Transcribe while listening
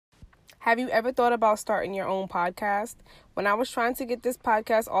Have you ever thought about starting your own podcast? When I was trying to get this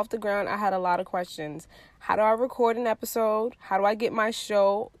podcast off the ground, I had a lot of questions. How do I record an episode? How do I get my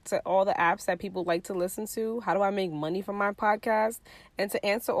show to all the apps that people like to listen to? How do I make money from my podcast? And to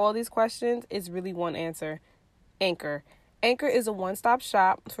answer all these questions, it's really one answer: Anchor. Anchor is a one-stop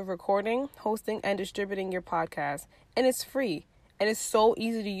shop for recording, hosting, and distributing your podcast. And it's free. And it's so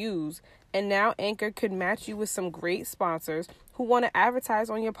easy to use. And now Anchor could match you with some great sponsors who want to advertise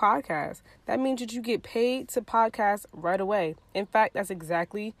on your podcast. That means that you get paid to podcast right away. In fact, that's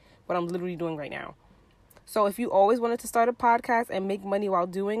exactly what I'm literally doing right now. So if you always wanted to start a podcast and make money while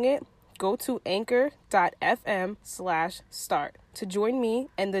doing it, go to anchor.fm/start to join me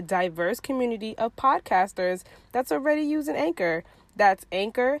and the diverse community of podcasters that's already using Anchor. That's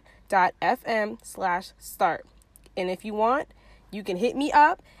anchor.fm/start. And if you want, you can hit me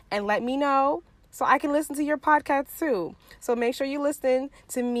up and let me know so I can listen to your podcast too. So make sure you listen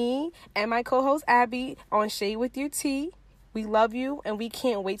to me and my co-host Abby on Shade with Your Tea. We love you and we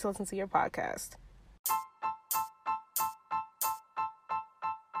can't wait to listen to your podcast.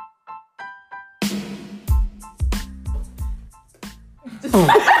 No, we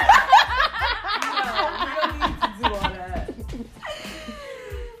don't need to do all that.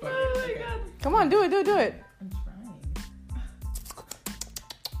 Oh my god. Come on, do it. I'm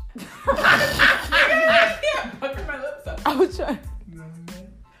trying. I can't pucker my lips up. I was trying.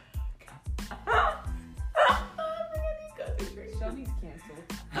 Shelby's canceled.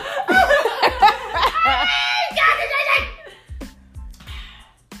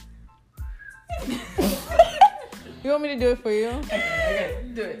 You want me to do it for you? Okay,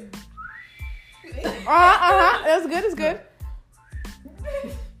 do it. That's good. It's good.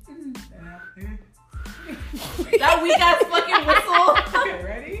 That weak ass fucking whistle. Okay,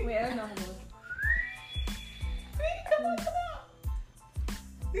 ready? Wait, I don't know how to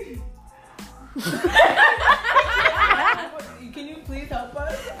Can you please help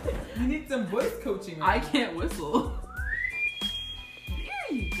us? We need some voice coaching. I can't whistle.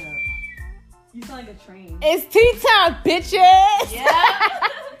 There you go. You sound like a train. It's tea time, bitches. Yeah.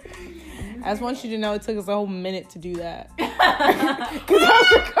 I just want you to know it took us a whole minute to do that. Because I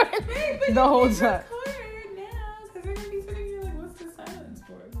was recording the whole time.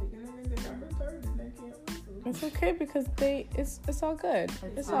 It's okay because it's all good.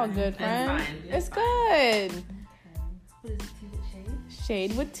 It's all good, friend. fine. It's good. What is it?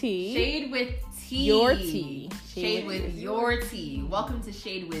 Shade with tea. Shade with tea. Your tea. Shade with your tea. Welcome to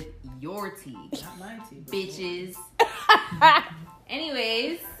Shade with Your Tea. Not my tea. Bitches.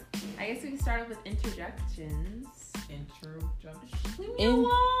 Anyways, I guess we can start off with introductions. Introduction. Leave me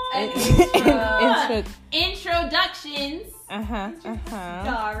alone. Introductions.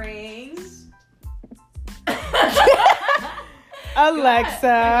 Starring.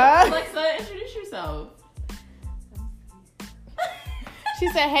 Alexa. Alexa, introduce yourself. She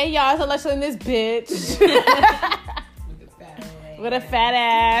said, "Hey y'all, it's Alexa in this bitch with a fat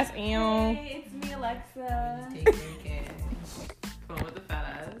ass." Hey, it's me, Alexa. Take your cash. Going with the fat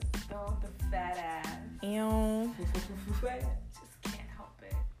ass. Going with the fat ass. Ew. Just can't help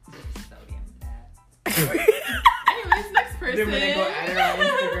it. It's so damn fat. Anyways, next person. Then when they go at her on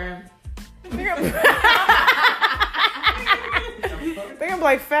Instagram. They're gonna be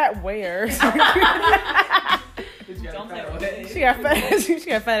like, "Fat where?" Don't play with it. She got fat ass. She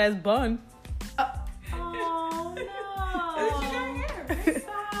got fat ass bun. Oh no.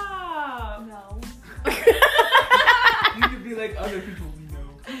 Stop. No. You could be like other people we know.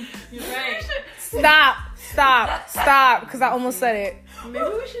 You're right. Stop. Because I almost said it. Maybe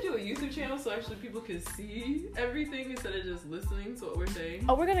we should do a YouTube channel so actually people can see everything instead of just listening to what we're saying.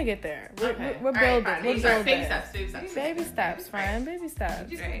 Oh, we're gonna get there. We're building. All right, fine. We're building. Baby steps. Baby steps, friend. Baby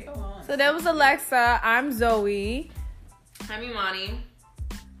steps. Right. So that was Alexa. I'm Zoe. I'm Imani.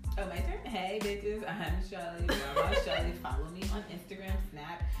 Oh, my turn? Hey, bitches. I'm Shelly. Shelly. Follow me on Instagram,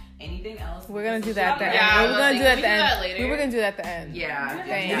 Snap, anything else. We're gonna do that at the end. Yeah, We're gonna do that at the end. later. We were gonna do that at the end. Yeah.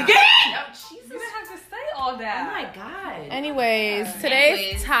 Dang. Yeah. Again? Oh, Jesus. You don't have to say all that. Oh my god. Anyways,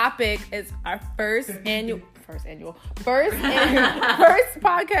 today's topic is our first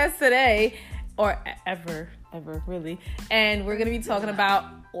podcast today, or ever really, and we're gonna be talking about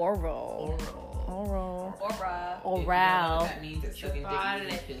oral. That means it's sucking dick. Oh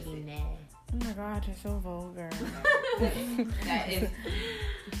my god, you're so vulgar. That is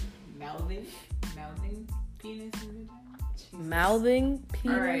mouthing penis and vagina. Mouthing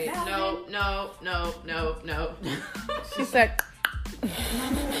penis. All right. No. She said.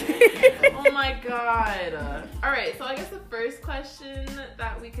 Oh my god. All right, so I guess the first question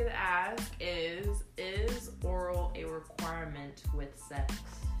that we could ask is oral a requirement with sex?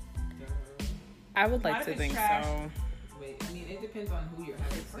 I would Not like if to it's think trash. so. Wait, I mean, it depends on who you're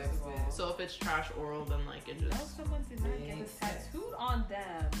having sex with. So if it's trash oral, then like it No, just. someone did not get this tattooed on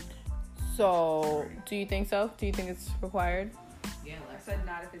them. So, do you think so? Do you think it's required? Yeah, I like said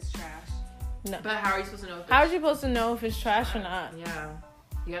not if it's trash. No. But how are you supposed to know if it's How are you supposed to know if it's trash or not? Yeah.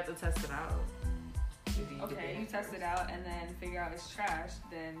 You have to test it out. Okay, you test it out and then figure out it's trash,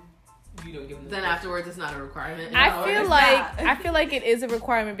 then You don't give them. Then afterwards, it's not a requirement. I No, feel it's like not. I feel like it is a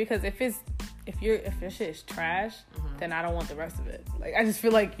requirement because if your shit is trash, Mhm. then I don't want the rest of it. Like I just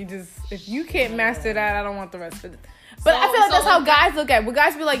feel like if you can't master that, I don't want the rest of it. But I feel like that's how guys look at it. When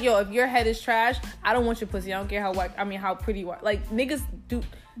guys be like, yo, if your head is trash, I don't want your pussy. I don't care how white. I mean, how pretty you are. Like niggas do.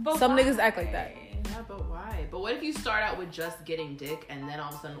 but Some why? niggas act like that. Yeah, but why? But what if you start out with just getting dick and then all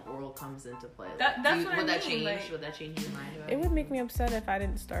of a sudden oral comes into play? Like, That's what I would that mean, change? like- Would that change your mind? It would make me upset if I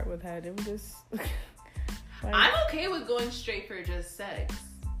didn't start with head. It would just. like, I'm okay with going straight for just sex.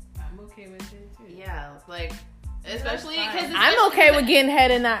 I'm okay with it too. Yeah, like especially fine. because I'm okay with getting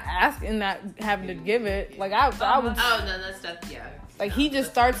head and not asking, not having to give it. Like I would. Oh no, that's stuff. Yeah. Like he just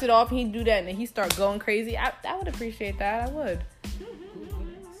starts it off, he do that, and then he start going crazy. I would appreciate that. I would.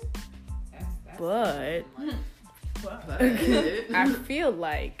 But I feel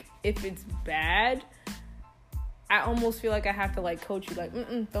like if it's bad, I almost feel like I have to like coach you, like,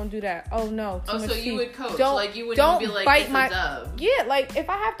 don't do that. Oh no, too Oh, much so you tea. would coach, Don't- like you wouldn't don't be like, bite it's my- a dub. Yeah, like if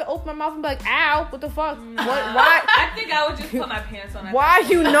I have to open my mouth and be like, ow, what the fuck? Nah. Why? I think I would just put my pants on. Why are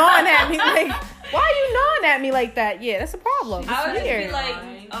you gnawing at me? Like, why are you gnawing at me like that? Yeah, that's a problem. I would It's just be weird. like,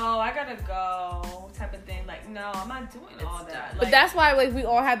 oh, I gotta go, type of thing. Like, no, I'm not doing It's all done. that. But Like, that's why like we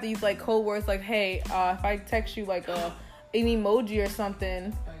all have these like code words like, hey, if I text you like an emoji or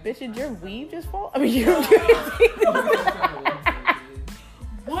something, bitch, did your weave just fall? I mean, you.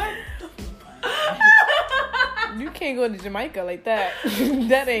 What? You can't go to Jamaica like that.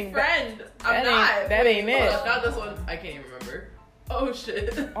 That ain't. Friend, I'm That not. ain't- that ain't Hold it. up, not this one. I can't even remember. Oh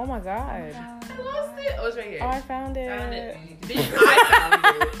shit. Oh my god. I lost it. Oh, it's right here. Oh, I found it. Found it. Bitch, I found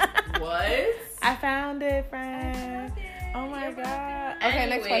it. What? I found it, friend. Oh my god. Okay,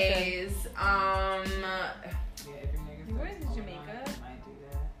 next question. Anyways, Yeah, if your niggas Where is start pulling Jamaica? on, you might do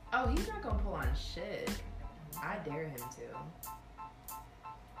that. oh, he's not gonna pull on shit. I dare him to.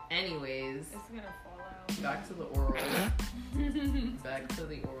 Anyways, it's gonna fall out. back to the oral. Back to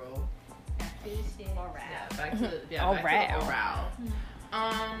the oral. Alright. Yeah, back to the Oral.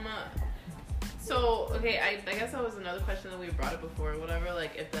 oral. So okay, I guess that was another question that we brought up before. Whatever,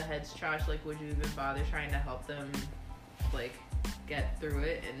 like if the head's trash, like would you even bother trying to help them, like get through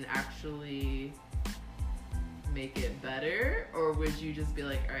it and actually make it better, or would you just be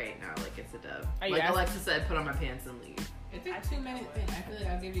like, all right, now like it's a dub? Are you Like asking- Alexa said, put on my pants and leave. It's a 2-minute thing. I feel like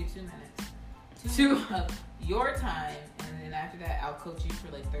I'll give you 2 minutes. Two. minutes of your time, and then after that, I'll coach you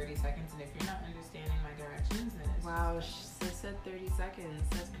for like 30 seconds. And if you're not understanding my directions, then it's Wow, she said 30 seconds.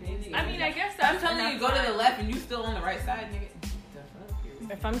 That's crazy. I mean, I guess I'm that's telling you, go to the enough left, and you still on the right side, nigga. The fuck?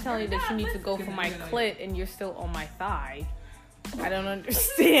 You're- If I'm telling you that you need to go for my Listen. clit and you're still on my thigh, I don't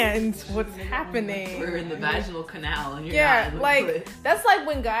understand what's We're happening. in the vaginal canal and you're not Yeah, in the like clit. that's like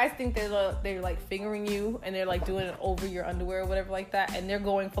when guys think they're like fingering you and they're like doing it over your underwear or whatever like that, and they're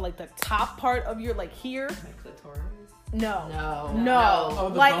going for like the top part of your like here. My clitoris. No. No. Oh,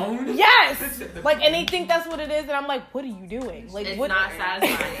 the like bone? yes, The like, and bone. they think that's what it is, and I'm like, what are you doing? Like, It's what? not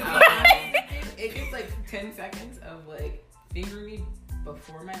satisfying. It gets like 10 seconds of like fingering me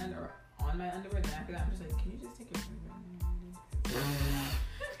before my under or on my underwear. Then after that, I'm just like, can you just take your finger?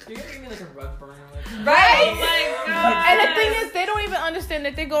 You're gonna give me like a rug burn or like. Right? Oh my god. And the thing is, they don't even understand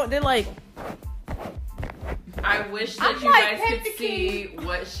that they're like, I wish that I'm you like, guys pet could the see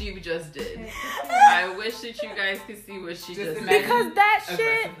what she just did. I wish that you guys could see what she Just just imagine- did. because that shit.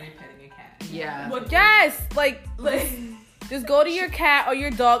 Aggressively petting a cat. Yeah. What? Yes, like just go to your cat or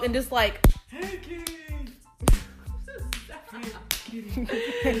your dog and just like Hey, kitty.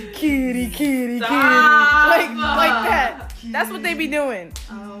 kitty, kitty, Stop. like that. That's what they be doing.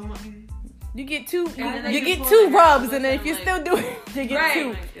 You get two, then they you just get pull two their rubs, hair and then if you're like- still doing, you get Right.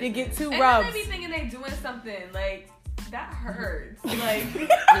 two, Oh you get two And rubs. then they be thinking they doing something like that hurts. Like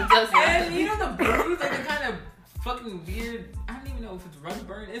It does And you know the burns, like the kind of fucking weird. I don't even know if it's rug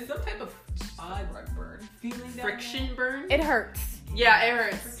burn. It's some type of odd rug burn feeling. down friction burn. It hurts. Yeah, it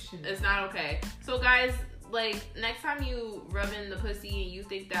hurts. Friction. It's not okay. So guys, like next time you rub in the pussy and you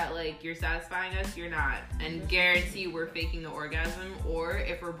think that like you're satisfying us, you're not. And guarantee we're faking the orgasm, or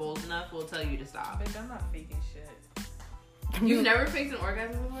if we're bold enough, we'll tell you to stop. Bitch, I'm not faking shit. You've never faked an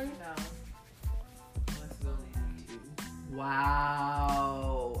orgasm before? No. there. Unless it's only had 2.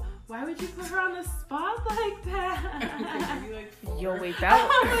 Wow. Why would you put her on the spot like that? Maybe like 4. Yo, wait, Oh that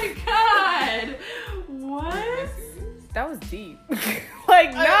my god. god. What? That was deep.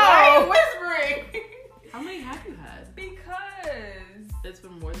 Like, Why are you no. whispering? How many have you had? Because. It's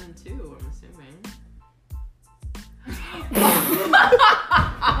been more than 2, I'm assuming.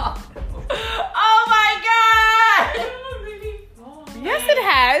 Oh my god! Yes, it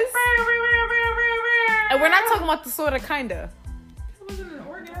has. And we're not talking about the sorta kinda. It wasn't an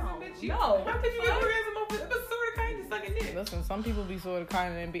orgasm, bitch. No. How could you get orgasm over it? It was sort of kind of sucking dick. Listen, some people be sorta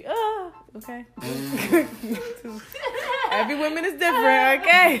kinda and be, okay. Every woman is different,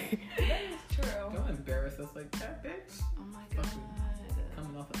 okay? That is true. Don't embarrass us like that, bitch. Oh my god.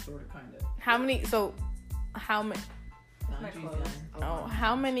 Coming off a sort of kind of. How many Oh,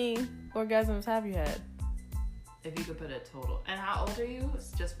 how many orgasms have you had? If you could put a total. And how old are you?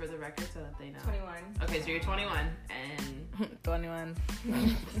 It's just for the record so that they know. 21. Okay, so you're 21 and 21. You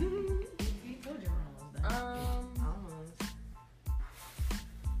told you were almost done. almost.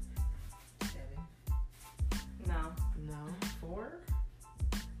 7. No. No. 4?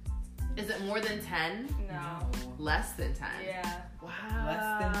 Is it more than 10? No. Less than 10? Yeah. Wow.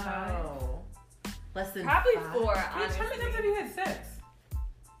 Less than 5? Less than Probably 5? 4, Bitch, how many times have honestly. you had sex?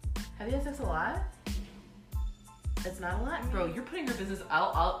 Have you had sex a lot? It's not a lot? Bro, you're putting her business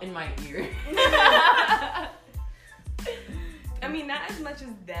out in my ear. I mean, not as much as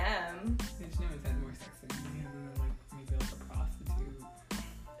them. Bitch, no one's had more sex than me. And then, like, maybe like a prostitute.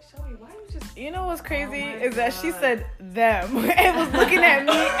 Shelby, why you just... You know what's crazy my is that she God. said them and was looking at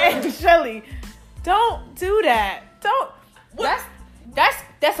me and Shelly. Don't do that. Don't.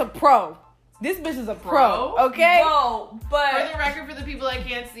 That's a pro. This bitch is a pro. Pro? Okay. No, For but... the record, for the people that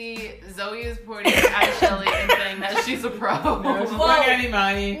can't see, Zoe is pointing at Shelly and saying that she's a pro. No, she's Whoa. not any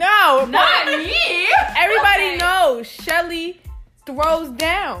money. No. Not me! Everybody Okay. knows Shelly throws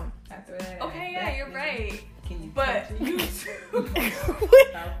down. Okay, yeah, you're right. Can you But touch it? you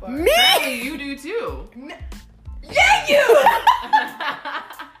too. How far? Me? Apparently you do too. Yeah, you!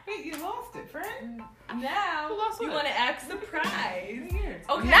 Hey, you lost it, friend. Now, Who lost you what? want to act surprised. Here.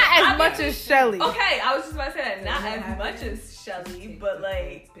 Okay, Not as I much mean- as Shelly. Okay, I was just about to say that. So Not what as much happens? as Shelly, Take but the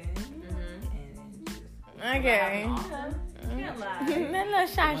like... spin, Mm-hmm. and then just... Okay. Can't lie. That little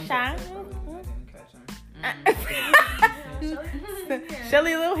shy shy. I didn't catch him.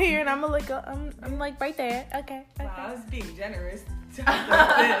 Shelly a little here and I'm like right there. Okay. Wow, I was being generous.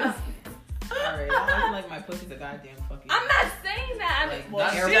 Alright, I'm acting like my pussy's a goddamn fucking... I'm not saying that. Like, Well,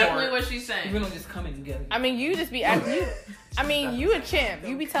 the that's airport. definitely what she's We saying. don't just come and go. I mean, you just be acting. You a champ.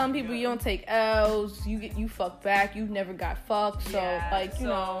 You be telling people you don't take L's. You fuck back. You never got fucked. So Yeah, like you so-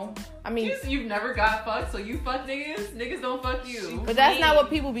 know. I mean, You've never got fucked, so you fuck niggas? Niggas don't fuck you. but that's not what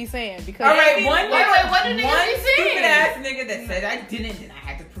people be saying because. Alright, Wait, one what did niggas one be saying? stupid ass nigga that said I didn't, and I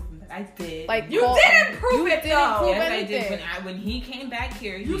had to prove that I did. Like You Paul- didn't prove you it, didn't though. prove yes, I anything. did. When he came back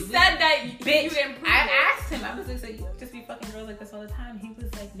here, You he said that you bitch. didn't prove I it. asked him. I was like, "You just be fucking girls like this all the time." He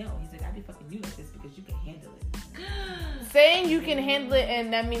was like, "No." He's like, "I be fucking you like this because you can handle it." Saying you can handle it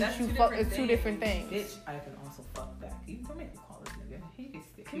and that means That's you two fuck different is two different things. Bitch, I can also fuck back. You don't make me call this nigga. He can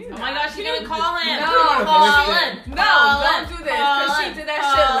stick. Can you Oh my gosh, she's gonna call him. No, call no, him. no, Call don't him. do this, 'cause she Call did that him.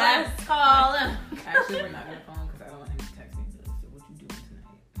 shit Call last him. Call him. Actually, we're not gonna call him because I don't want him to text me and be like, "So what you doing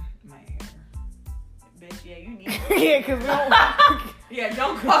tonight?" My hair. Bitch, yeah, you need Yeah, because we don't. Yeah,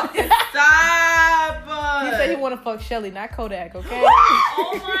 don't call it. Stop. He said he want to fuck Shelly, not Kodak. Okay.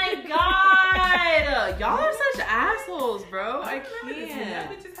 Oh my god. Y'all are such assholes, bro. I Y'all can't.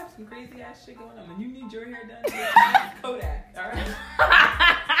 bitches have some crazy ass shit going on. When you need your hair done, bitch, Kodak. All right.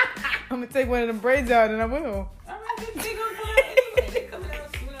 I'm gonna take one of them braids out and I will. All right, bitch, they gonna come out anyway. They coming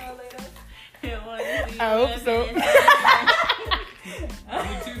out sooner or later. I hope so.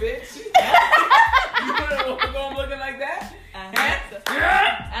 You too, bitch. You gonna looking like that?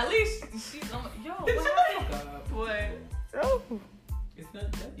 At least she's on. Yo, what happened? What? Oh. It's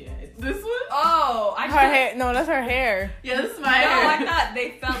not done yet. It's This one? Oh, I Her thought- hair. No, that's her hair. Yeah, this is my No, I hair. thought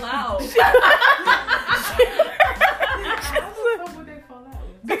they fell out. How the fuck would they fall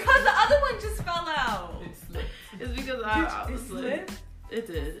out? Because the other one just fell out. It slipped. It's because I It was slipped? It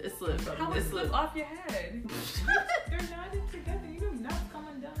did. It slipped. How It it slipped off your head? They're knotted together. You know, knots come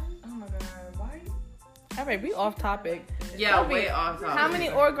undone. Oh my god, why? All right, we off topic. Yeah, Shelby, way off topic. How many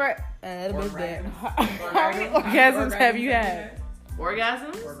Orgasms. How many orgasms have you had?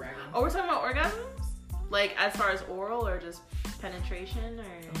 orgasms? Orgasms. Oh, we're talking about orgasms? Like as far as oral or just penetration or?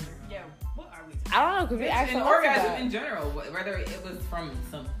 Yeah, what are we? I don't know because we It's actually an orgasm in general, whether it was from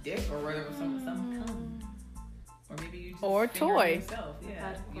some dick or whether it was some cum, or maybe you just Or fingered toy. yourself.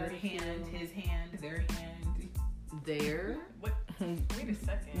 Yeah, your hand, his hand, their hand. There. What? Wait a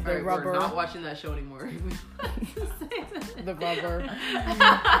second. The Alright, rubber. We're not watching that show anymore. the rubber.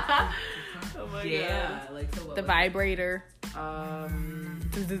 my Yeah, like so what The was vibrator.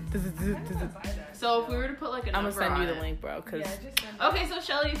 So if we were to put like a number I'm gonna send you on the it- link, bro. Cause Yeah, just send it. Okay, so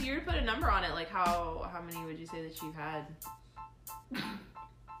Shelly, if you were to put a number on it, like how many would you say that you've had?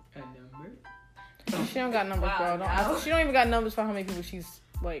 a number? she don't got numbers, Wow, bro. Don't no. she don't even got numbers for how many people she's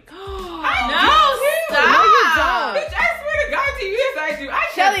like. No, No, stop. you don't. Bitch, I swear to God to you, yes I do. I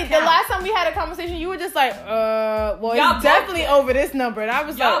Shelly, can't the count. last time we had a conversation, you were just like, well, Y'all it's both definitely did. over this number, and I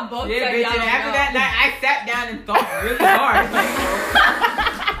was Y'all like, both Yeah, said bitch, y'all and don't after know. that night, I sat down and thought really hard.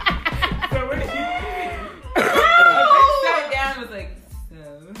 So what did you do? A bitch sat down and was like, so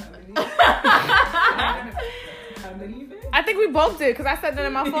how many you think? I think we both did, because I sat down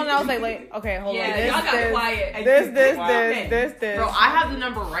in my phone and I was like, okay, hold Yeah, on, this, y'all got this, quiet. this. Bro, I have the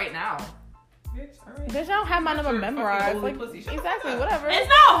number right now. Bitch, alright. Bitch, I don't have my number You're a fucking memorized. holy Like, pussy. Shut exactly, up. whatever. It's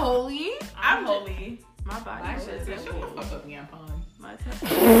not holy. I'm just- holy. My body. My is shit's Shut the holy. fuck up, Yampon. My t-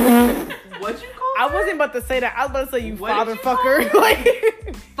 What you call I her? wasn't about to say that. I was about to say you What father did you fucker.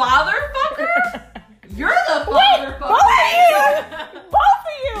 Like, Father fucker? You're the Wait, father both of you! fucker. Both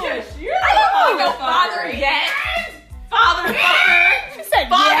of you! Yes, you're I don't the want no father fucker. yet. Father fucker. She said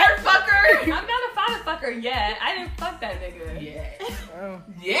Father yeah. fucker. I'm not a father fucker yet. I didn't fuck that nigga. Yeah. Oh.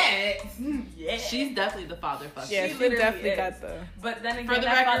 Yeah. Yeah. She's definitely the father fucker. Yeah, She she literally definitely is. got the... But then again, For the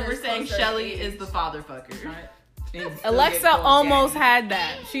that record, we're father's saying closer Shelly in is the age. father fucker. Alexa almost had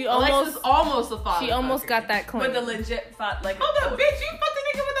that. She Alexa's almost... almost the father. She almost fucker. got that claim. With the legit like. Hold up, bitch, you fucked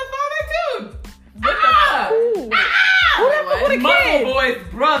a nigga with a father too. With Ah! Ooh. Who the fuck with a Muscle kid? Boy's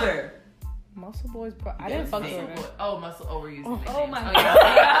brother. Muscle Boys, bro. I didn't fuck with Muscle her. Boy. Oh, muscle. Oh, we're using Oh. nicknames. Oh my yeah.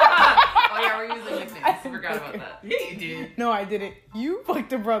 God. Oh yeah, we're using nicknames. I forgot about that. Yeah, you did. No, I didn't. You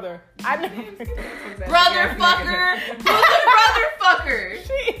fucked a brother. I never... Brother fucker. Who's the brother fucker?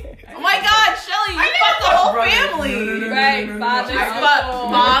 Shit. Oh my God, Shelly, you fucked the whole family. Right, father, Just uncle.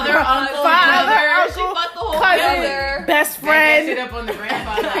 father, uncle, Father, brother. uncle, She fucked the whole cousin, family. best Back that shit friend. up on the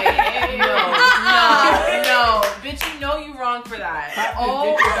grandfather. Like, hey, No, bitch, you know you wrong for that.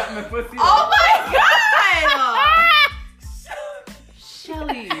 Oh, Oh my God!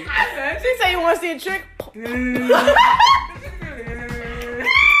 Shelly. She said you want to see a trick?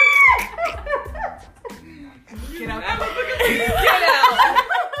 Get out. Get out.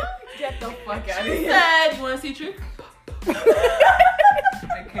 Get the fuck out of She here. said, you want to see a trick?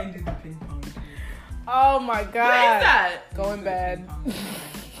 I can't do the ping pong. Oh my What is god. that? Going bad.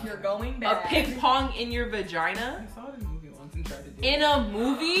 You're going A bad. ping pong in your vagina? I saw it in a movie once and tried to do In a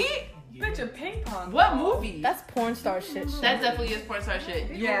movie? Bitch, a ping pong. What movie? That's porn star shit. That definitely is porn star shit.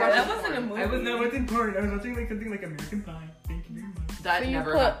 You Yeah, were that watching wasn't a porn. movie. I was not watching porn. I was watching like something like American Pie. Thank you very much. That So you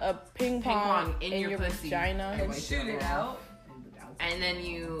never put happened. a ping pong in your pussy. vagina. And shoot it out. And then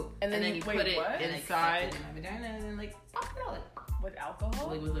you And then you- put wait, it what? inside. my vagina and then like pop it out With alcohol?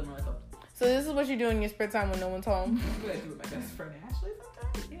 like with myself. So this is what you do in your spare time when no one's home. What I do with my best friend Ashley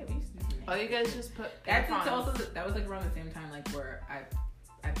sometimes. Yeah, we used to do Oh, that. you guys just put That's ping it's pongs. also that was like around the same time like where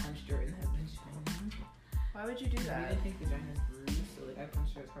I punched her in the vagina. Why would you do I that? didn't think vagina's bruised, so like I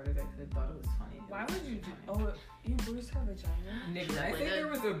punched her as hard as I could. Thought it was funny. It Why was would you do? funny. Oh, you bruised her vagina? Nigga, She when I definitely say did. there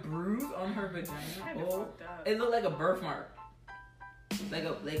was a bruise on her vagina. Kinda Oh, fucked up. it looked like a birthmark.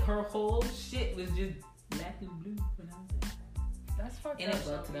 Like her whole shit was just black and blue when I was there. That's fucked And up. it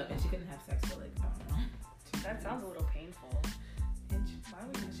bulked it up, and she couldn't have sex for like I don't know. 2 That days. sounds a little painful. And Why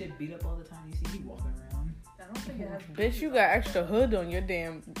would you? shit beat up all the time. You see me walking around. I don't think it has. Bitch, you got extra hood on your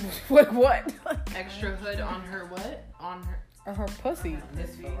damn. Like what? Extra hood on her what? On her On her pussy.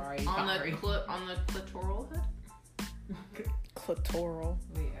 This Ferrari. on the Ferrari. on the clitoral hood? Clitoral.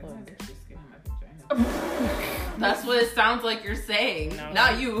 Wait, I don't Look. have extra skin on my vagina. That's what it sounds like you're saying. No.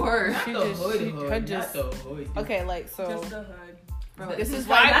 Not you, her. She The just- hood, she- hood, her not just- the hood. Okay, like so. Just the hood. Bro, This is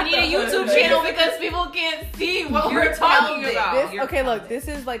Why Not we need a the YouTube hood. channel because people can't see what You're we're talking pelvic. about. This, You're okay, look, pelvic. this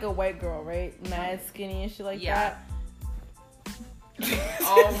is like a white girl, right? Mad skinny and shit like Yeah. that.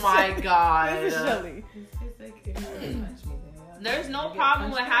 Oh my god. This is Shelly. It's just like if you were to punch me there. There's no Get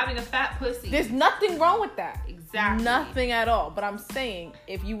problem with punched out. having a fat pussy. There's nothing wrong with that. Exactly. Nothing at all. But I'm saying,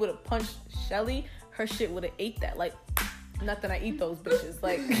 if you would have punched Shelly, her shit would have ate that. Like, nothing. I eat those bitches.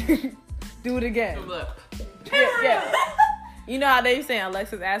 Like, do it again. Look. Yeah. You know how they say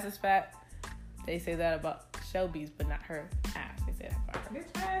Alexa's ass is fat? They say that about Shelby's, but not her ass. They say that about her.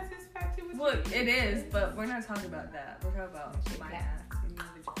 Bitch, my ass is fat too. What Look, you it mean? is, but we're not talking about that. We're talking about my ass and your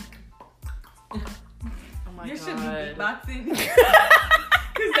vagina. Oh my You god. should be beatboxing.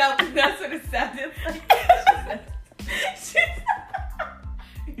 Because that's what it sounded like. She said.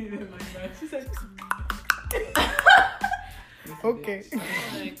 You didn't like that. She's like, Okay. Oh my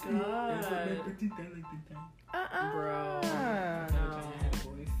god. Like the time. Bro. No.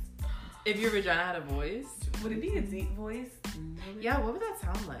 If your vagina had a voice? Would it be a deep voice? Yeah, what would that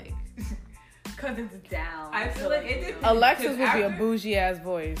sound like? Because it's down. I feel like it depends. Alexa's would be a After- bougie ass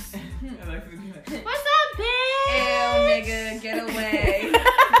voice. Alexa would be like, What's up, bitch? Ew, nigga, get away.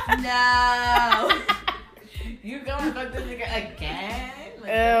 No. you gonna fuck this nigga again? Like,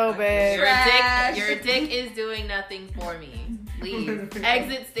 Ew, babe. Trash. Your dick is doing nothing for me. Leave.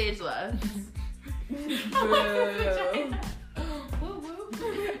 Exit stage left. Boo.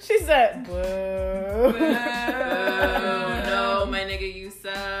 She said, boo. Oh, no, my nigga, you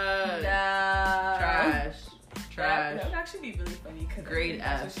suck. No. Trash. That Trash. would actually be really funny. Cause Grade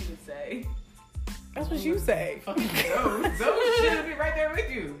that's F. what she would say. That's what you say. Fucking Zoe should be right there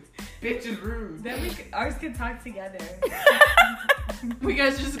with you. Bitch is rude. Then ours can talk together. We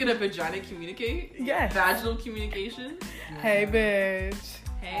guys are just gonna vagina communicate? Yes. Vaginal communication? Hey, bitch.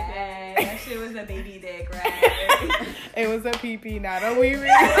 Hey, That shit was a baby dick, right? It was a pee-pee, not a wee-wee.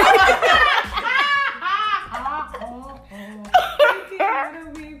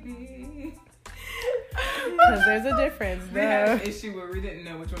 Because there's a difference. We had an Duh. issue where we didn't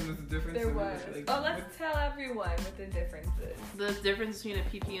know which one was the difference. There so we were was. like, Oh, let's tell everyone what the difference is. The difference between a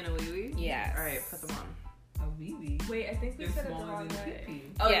pee-pee and a wee-wee? Yes. Alright, put them on. a wee wee. Wait, I think we They're said it the smaller wrong than a way. pee.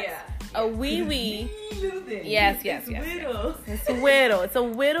 Oh, Yes. yeah. A wee-wee. Little thing. Yes. It's little. It's a whittle. It's a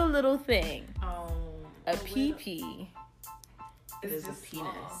whittle little thing. Oh. A pee-pee. It is a just penis.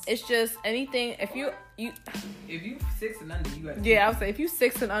 small. It's just anything. If you If you 6 and under, you got. yeah, I would say if you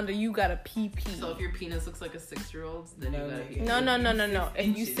 6 and under, you got a pee-pee. So if your penis looks like a 6-year-old's, then No, you gotta no, pee. No.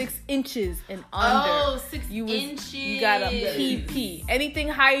 If you 6 6 inches and under, Oh, 6 you was- inches. you got a pee-pee. Anything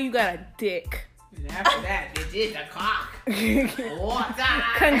higher, you got a dick. And after that, you did the cock. Water.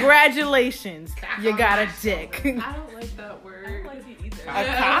 Congratulations, you got a dick. I don't like that I don't word. like it either. A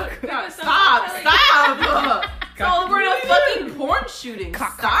cock? Stop! So we're in a fucking porn shooting.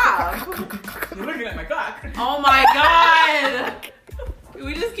 Stop! You're looking at my cock. Oh my god! Can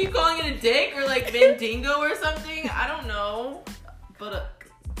we just keep calling it a dick or like Mandingo or something? I don't know. But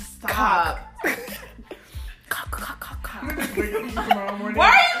stop. I'm gonna just wake up tomorrow morning. Why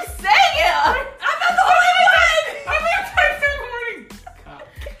are you saying it? I'm not the only one! I'm gonna text her in the morning. Cock.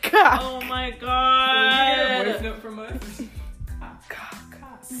 Cock. Oh my Can you get a voice god. note from us?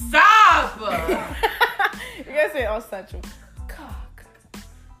 Stop! You gotta say it all sensual. Cock.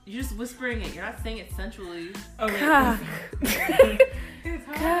 You're just whispering it. You're not saying it sensually. Okay. Cock. It's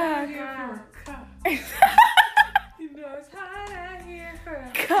hot Cock. out here for a cock. You know it's hot out here for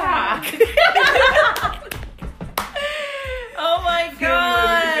a Cock. Oh my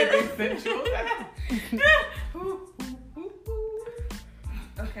god. Sensual.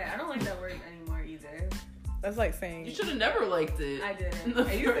 Okay, I don't like that word anymore either. That's like saying. You should have never liked it. I didn't.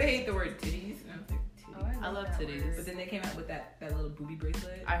 I used to hate the word titties. And I was like, titties. Oh, I like love that titties. word. But then they came out with that little booby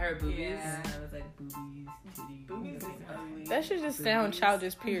bracelet. I heard boobies. Yeah. And I was like, boobies, titties. Boobies is ugly. That should just sound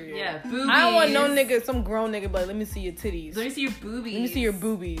childish, period. Yeah, boobies. I don't want no nigga, some grown nigga, but let me see your titties. Let me see your boobies. Let me see your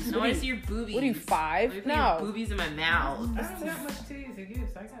boobies. I What want are to see you, your boobies. what are you, 5? Let me put No. your boobies in my mouth. I don't got much titties to give,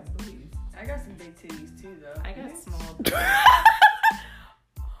 so I got boobies. I got some big titties too, though. I got small.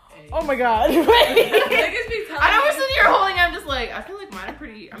 Oh my god. Wait. Niggas be telling I know we're me. sitting here holding. I'm just like, I feel like mine are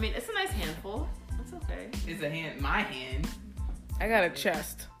pretty. I mean, it's a nice handful. It's okay. It's a hand, my hand. I got a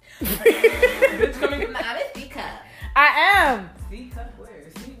chest. Bitch coming from the other C cup. I am. C cup where?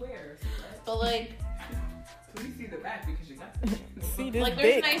 C where? C what? But like, Please see the back because you got the See this like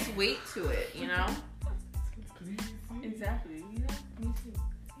there's big. nice weight to it, you know. Please see. Exactly. You know? Me too.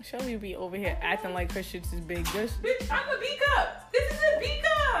 Shelby be over here acting like her shit's is big. This, Bitch, I'm a B cup. This is a B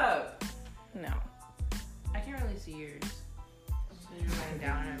cup. no. I can't really see yours. So you're lying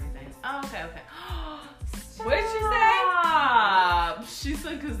down and everything. Oh, okay. What did she say? Stop. She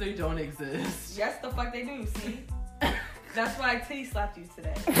said because they don't exist. Yes, the fuck they do. See? That's why I titty slapped you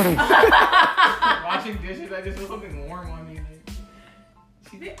today. Washing dishes, I just feel something warm on me.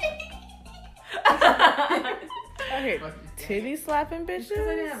 Like, I hear titty slapping Because I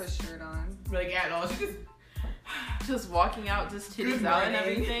didn't have a bitches. shirt on. like at all. She just Just walking out, just titties Good out and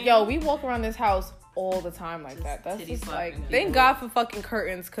morning. everything. Yo, we walk around this house all the time like Just that. That's titty just slapping like, people. thank God for fucking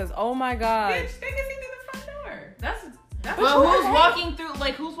curtains, cause oh my god. bitch, they can see through the front door. That's But what who's I- walking through?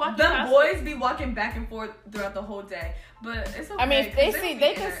 Like who's walking? Them past boys be walking back and forth throughout the whole day, but it's okay. I mean, 'cause they don't see, be they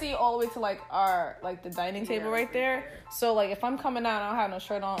in can there. see all the way to like our, like the dining table Yeah, right there. So like, if I'm coming out and I don't have no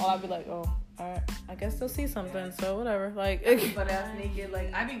shirt on, I'll be like, oh, alright, I guess they'll see something. So whatever. Like, But ass naked,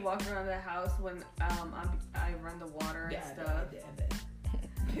 like I be walking around the house when I run the water and stuff.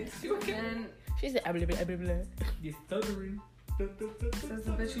 Bitch, you okay? And she said, blah, blah, blah, blah, blah. You're stuttering. says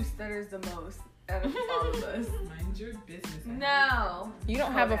the bitch who stutters the most. out of all of us. Mind your business. No. You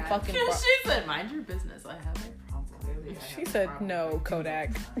don't have a Kodak. fucking problem. She said, "Mind your business. I have a problem." Clearly, I She have a said problem no, with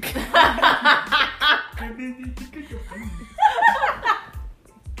Kodak.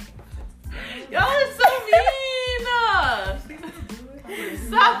 Y'all are so mean.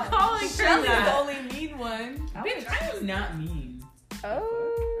 Stop calling her Shelly's the that. only mean one. Bitch, I am not mean.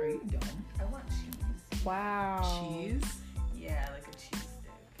 Oh. Are you dumb? I want cheese. Wow. Cheese, Yeah, like a cheese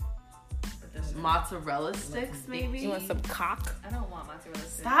stick. But there's mozzarella sticks, maybe. You want some cock? I don't want mozzarella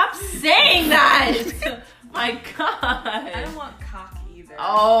sticks. Stop saying that. My God. I don't want cock either.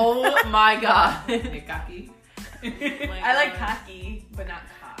 Oh my God. Hey, cocky. I like cocky, but not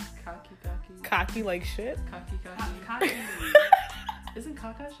cock. Cocky. Cocky like shit? Cocky. Cocky. Isn't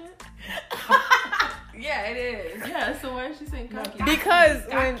caca shit? Yeah, it is. Yeah, so why is she saying cocky? Because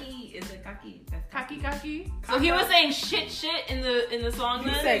when Cocky is a cocky. That's Cocky. So he was saying shit in the song He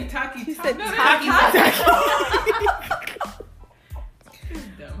then? said cocky. he said No, cocky.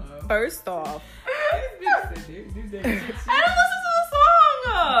 Dumb. First off, I don't listen to the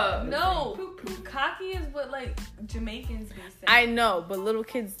song. No, cocky is what like Jamaicans be saying. I know, but little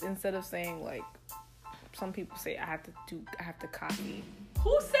kids, instead of saying like, some people say I have to cocky.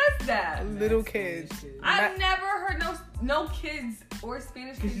 Who says that? Little kids. I've never heard no kids or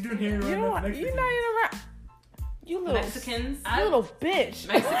Spanish kids. you don't hear You don't. You're not even around. You little Mexicans. You little bitch.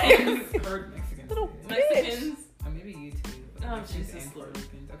 Mexicans. Heard Mexicans. Little say bitch. it. Mexicans. Or maybe you too. But Oh, Mexicans Jesus and Lord. Puerto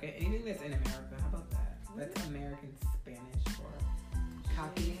Ricans. Okay, anything that's in America. How about that? That's American Spanish for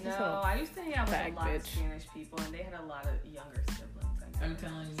cocky. No, I used to hang out with Fag a lot of bitch. Spanish people, and they had a lot of younger siblings. I'm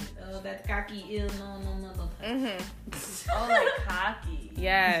telling you. Oh, that's cocky. Ew, no. Mhm. Oh, like cocky.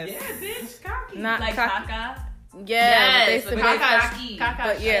 Yes. Yeah, bitch, cocky. Not Like cocky. caca. Yeah, but but they caca's- but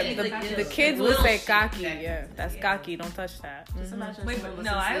caca's yeah, shit. the, Like, the kids little will say shit. cocky. Exactly. Yeah, that's Yeah. cocky. Don't touch that. Just Mhm. imagine Wait, someone but listens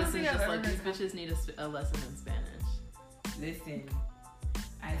no, I to don't this think and I've just ever like heard these bitches need a lesson in Spanish. Listen,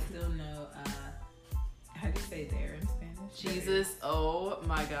 I still know, how do you say there in Spanish? Jesus, oh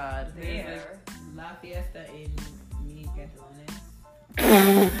my God. There's There. like La Fiesta in Mi Catalones.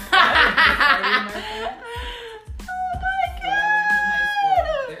 Oh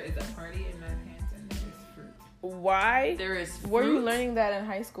There is a party in my pants and there is fruit. Why There is fruit. were you learning that in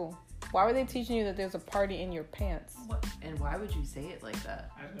high school? Why were they teaching you that there's a party in your pants? And why would you say it like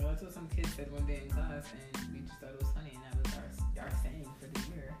that? I don't know, that's what some kid said one day in class and we just thought it was funny and that was our saying for the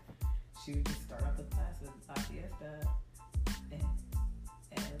year. She would just start off the class with La Fiesta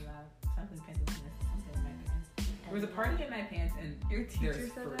and La something Pantalones, something in my pants. There was a party in my pants and Your teacher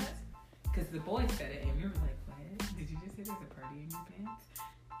there's said fruit. that? Because the boy said it, and we were like, what? Did you just say there's a party in your pants?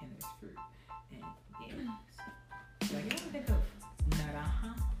 And there's fruit. And yeah. So I gotta think of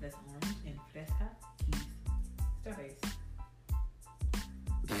naranja, that's orange, and fresca, keys. Strawberries.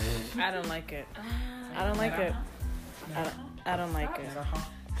 I don't like it. I don't like it. I don't like it.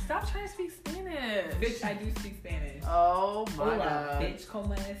 Stop trying to speak Spanish. Bitch, I do speak Spanish. Oh my Hola, God. bitch,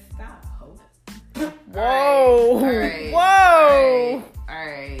 como esta? Ho. Whoa. Alright. Whoa.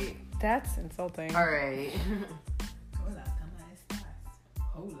 Alright. That's insulting. Alright. Hola, como estas?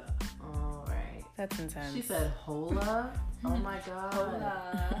 Hola. Alright. That's intense. She said hola. Oh my God.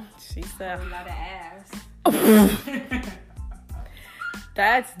 Hola. She said, A lot of ass.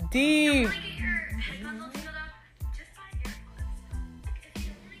 that's deep.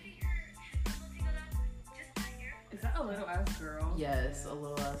 Is that a little ass girl? Yes, a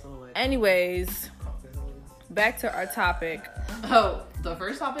little ass, a little white. Anyways, back to our topic. Oh, the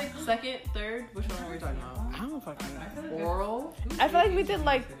first topic, second, third. Which one are we talking about? I don't fucking know. Oral. I feel like we did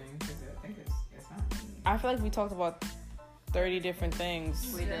like, I think it's not me. I feel like we talked about 30 different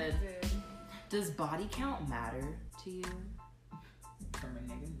things. We did. Does body count matter to you? From a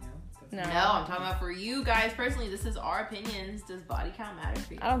nigga, no. No. No, I'm talking about for you guys personally. This is our opinions. Does body count matter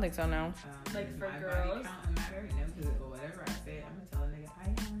for you? I don't think so, no. Like for my girls? body count matter, you know, because whatever I say, I'm gonna tell a nigga I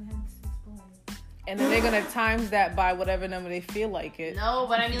only had 6 boys. And then they're gonna times that by whatever number they feel like it. No,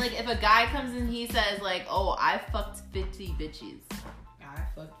 but I mean, like, if a guy comes and he says, like, oh, I fucked 50 bitches. I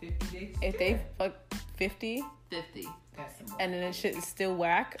fucked 50 dicks. If they fuck 50 50. That's some and then the shit is still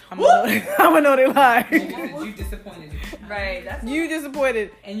whack, I'm gonna know they lied. you disappointed me. Right, that's You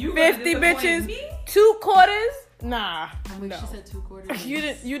disappointed. And you 50 disappointed bitches, me? 2 quarters? Nah. Wait, No. she said 2 quarters. You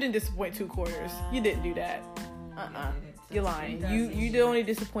didn't disappoint 2 quarters. You didn't do that. I didn't. You're lying. That's You only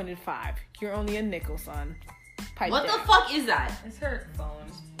disappointed 5. You're only a nickel, son. Pipe What down. the fuck is that? It's her phone.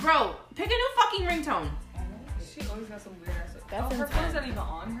 Bro, pick a new fucking ringtone. She always got some weird ass. That's her phone's intense. not even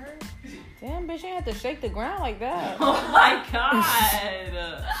on her. Damn, bitch, you ain't have to shake the ground like that. Oh my God.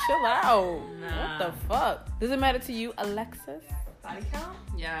 Chill out. Nah. What the fuck? Does it matter to you, Alexis? Body count?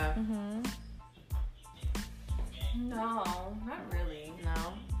 Yeah. Mm-hmm. No, not really.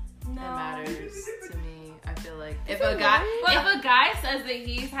 No. No. It matters to me. I feel like if a guy says that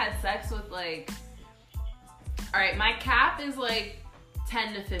he's had sex with like, all right, my cap is like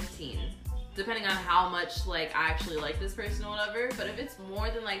 10 to 15, depending on how much like I actually like this person or whatever. But if it's more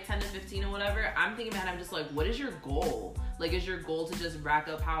than like 10 to 15 or whatever, I'm thinking about it, I'm just like, what is your goal? Like, is your goal to just rack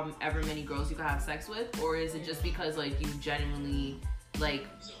up however many girls you can have sex with, or is it just because like you genuinely like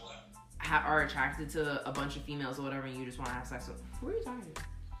are attracted to a bunch of females or whatever, and you just want to have sex with? Who are you talking to?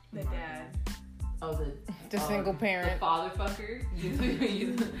 The dad. Oh, the single parent. The father fucker.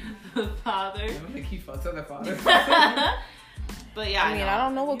 The father. I don't think he fucks other fathers. But yeah, I mean, I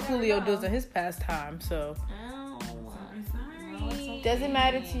don't know what Coolio does in his pastime, so. Oh, Sorry. no, it's okay. Does it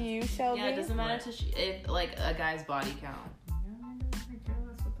matter to you, Shelby? Yeah, it doesn't matter to if like a guy's body count.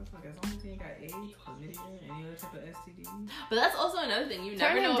 As long as you ain't got AIDS, chlamydia, any other type of STD. But that's also another thing. You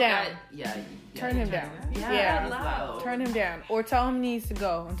Turn never him know down. if that. Yeah. Turn him down. Yeah. loud. Turn him down. Or tell him he needs to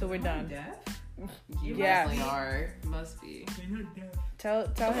go until we're done. You Yeah. mostly are. Must be. Tell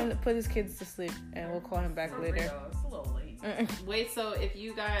him to put his kids to sleep, and we'll call him back For later. real, it's a little late. Wait. So if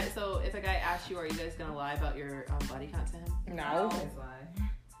a guy asks you, are you guys gonna lie about your body count to him? No.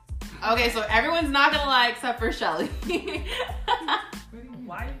 Okay, so everyone's not gonna lie except for Shelly.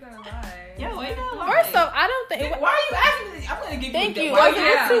 Why you gotta lie? Yeah, why you gotta lie? First off, I don't think. Why are you asking me? I'm gonna give Thank you. you.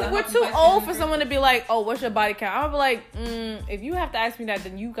 Why We're too old for someone to be like, oh, what's your body count? I'm gonna be like, if you have to ask me that,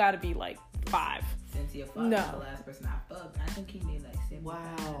 then you gotta be like 5. Since your father was the last person I fucked, I think he made like 75,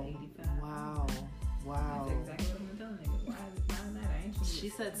 Wow. 85. Wow. That's exactly what I'm telling niggas. Why not? I ain't She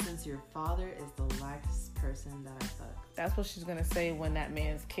said since your father is the last person that I fucked. That's what she's gonna say when that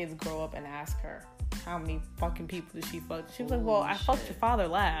man's kids grow up and ask her how many fucking people did she fuck. She was like, well, I fucked your father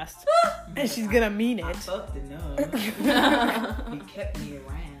last. And she's gonna mean I it. fucked enough. He kept me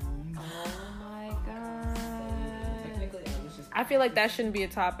around. Oh my god. Technically, I was just. I feel like that shouldn't be a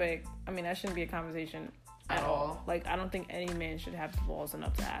topic. I mean, that shouldn't be a conversation At all. Like, I don't think any man should have the balls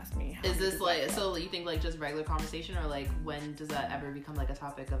enough to ask me. Is this like, so you think like just regular conversation, or like when does that ever become like a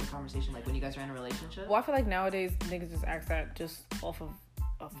topic of a conversation, like when you guys are in a relationship? Well, I feel like nowadays niggas just ask that just off of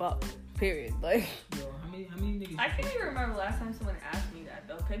a fuck, period. Like, Yo, how many niggas? I can't even remember the last time someone asked me that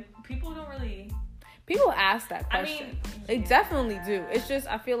though. People don't really. people ask that I question. mean, They definitely do. It's just,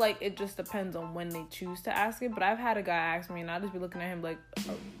 I feel like it just depends on when they choose to ask it. But I've had a guy ask me, and I'll just be looking at him like,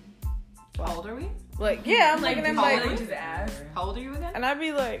 oh, How old are we? like, yeah, I'm like, looking at him how like, old just ask. How old are you again? and I'd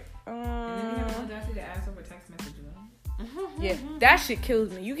be like, And then you have the audacity to ask over text message, right? yeah, that shit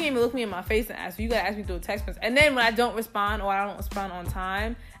kills me. You can't even look me in my face and ask me. You gotta ask me through a text message. And then when I don't respond or I don't respond on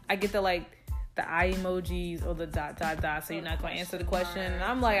time, I get the eye emojis or the ... so you're not gonna answer the question. And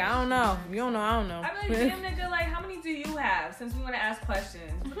I'm like, I don't know. If you don't know, I don't know. I'm like, damn nigga, like, how many do you have? Since we want to ask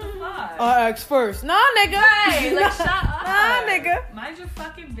questions. What the fuck? I ask first. Nah, nigga. Hey, like, shut up. Nah, nigga. Mind your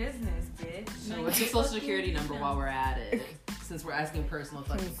fucking business, bitch. So what's your social security number while we're at it? Since we're asking personal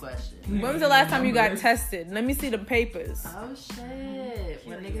fucking questions. When was the last time you got tested? Let me see the papers. Oh shit.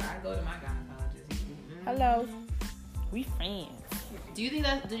 When niggas, I go to my gynecologist. Hello. We fans. do you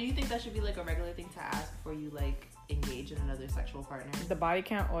think that should be like a regular thing to ask before you like engage in another sexual partner? The body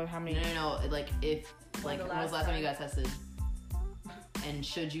count or how many? No. Like if like when was the last time you got tested? And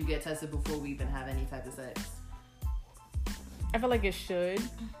should you get tested before we even have any type of sex? I feel like it should,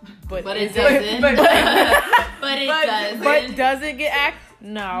 but it is doesn't. But It doesn't. But does it get act?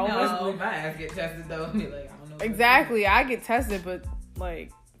 No. Let's believe my ass get tested though. Be like, I don't know. Exactly. I get tested, but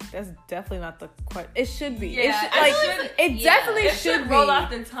like that's definitely not the question. It should be. Yeah, it should, like it definitely It should should be. roll off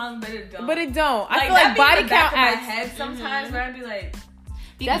the tongue, but it don't. But it don't. Like, I feel like body count in my acts. head sometimes where I'd be like,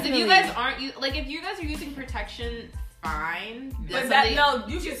 Because Definitely. if you guys aren't if you guys are using protection, fine. but That's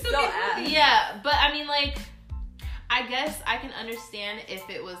something- you should still ask. Yeah, but I mean, like, I guess I can understand if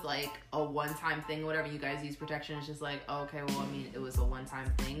it was like a one-time thing, whatever. You guys use protection, it's just like, oh, okay, well, I mean, it was a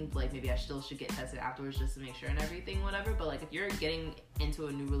one-time thing. Like, maybe I still should get tested afterwards just to make sure and everything, whatever. But like, if you're getting into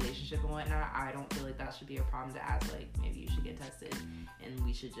a new relationship and whatnot, I don't feel like that should be a problem to ask. Like, maybe you should get tested, and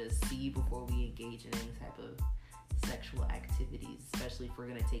we should just see before we engage in any type of sexual activities, especially if we're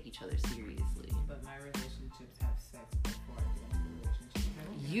gonna take each other seriously. But my relationships have sex before I get into a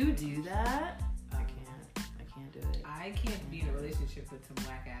relationship. You do that? I can't do it. I can't be in a relationship with some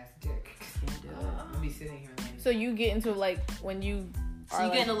whack ass dick. Can't do it. I'll be sitting here like. So you get into like when you. So are you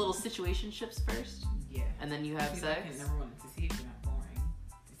like, get into little situationships first, Yeah. and then you have See, sex. I can number one to see if you're not boring,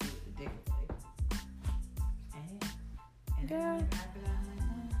 to see what the dick is like. And then after that,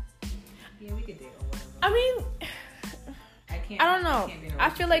 I'm like, yeah, we could date or whatever. I mean, can't. I don't know. can't be in a I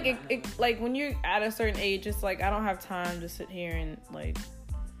feel like relationship it like when you're at a certain age, it's like I don't have time to sit here and like.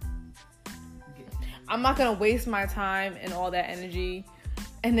 I'm not gonna waste my time and all that energy.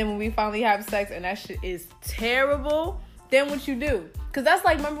 And then when we finally have sex and that shit is terrible, then what you do? Because that's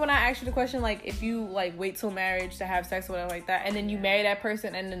like, remember when I asked you the question, like, if you, like, wait till marriage to have sex or whatever like that, and then you marry that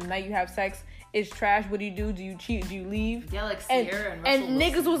person, and then the night you have sex, it's trash. What do you do? Do you cheat? Do you leave? Yeah, like Sierra and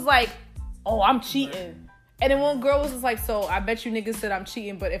niggas was like, oh, I'm cheating. And then one girl was just like, so I bet you niggas said I'm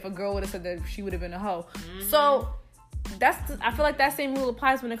cheating, but if a girl would have said that, she would have been a hoe. Mm-hmm. So I feel like that same rule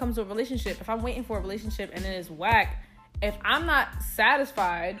applies when it comes to a relationship. If I'm waiting for a relationship and then it's whack, if I'm not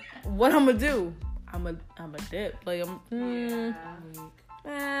satisfied, what I'm gonna do? I'm a dip. Like,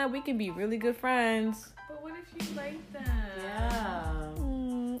 we can be really good friends. But what if you like them?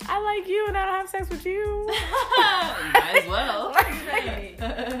 Yeah. I like you and I don't have sex with you. Might as well.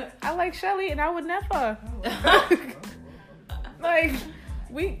 I like Shelly and I would never. Like,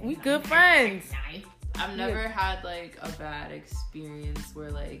 we good friends. I've never had like a bad experience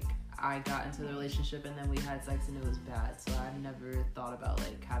where like I got into the relationship and then we had sex and it was bad. So I've never thought about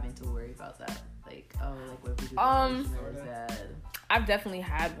like having to worry about that. Like, oh, like what if we do the relationship was bad? I've definitely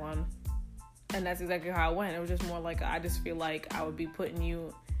had one. And that's exactly how it went. It was just more like, I just feel like I would be putting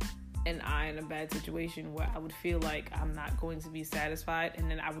you and I in a bad situation where I would feel like I'm not going to be satisfied, and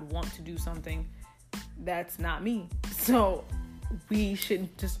then I would want to do something that's not me. So we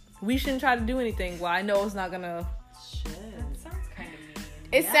shouldn't try to do anything. Well, I know it's not gonna. Shit. That sounds kind of mean.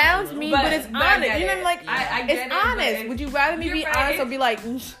 It sounds mean, but it's honest. You know, like I it's get honest. It, would you rather me be right. honest or be like,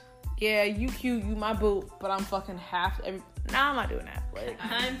 yeah, you cute, you my boo, but I'm fucking half every. Nah, I'm not doing that. Like,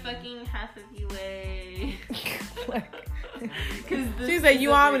 I'm fucking half of you way. Like, she said, "You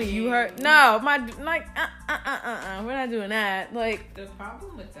want me? You hurt?" No, my like, we're not doing that. Like, the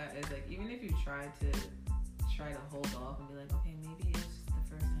problem with that is like, even if you try to hold off and be like, okay, maybe it's just the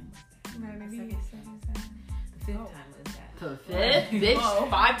first time was that. Maybe The fifth time was that. The fifth, bitch,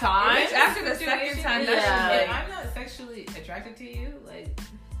 5 times. After the second time, yeah. If I'm not sexually attracted to you, like,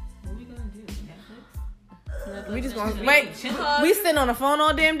 what are we gonna do? Netflix? we just gonna wait. We sitting on the phone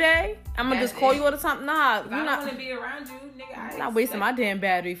all damn day. I'm gonna just call you all the time. Nah, If I you're don't not. want to be around you, nigga. I'm not wasting my damn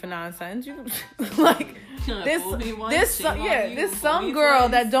battery for nonsense. You like this some girl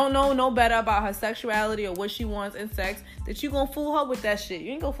that don't know no better about her sexuality or what she wants in sex, that you gonna fool her with that shit.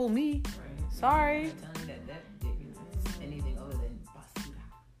 You ain't gonna fool me. Right. Sorry. I'm telling you that dick is anything other than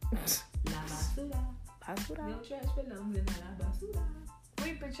basura. La basura. Basura. No trash belongs in la basura.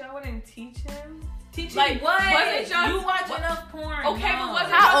 Wait, but y'all wouldn't teach him? Teach Like, you what? wasn't y'all- You watch what- enough porn. Okay, no. but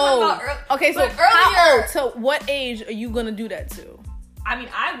wasn't How y'all old? talking about Okay, so but how earlier- old? So what age are you gonna do that to? I mean,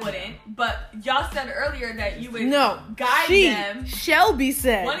 I wouldn't, but y'all said earlier that you would No, guide them. Shelby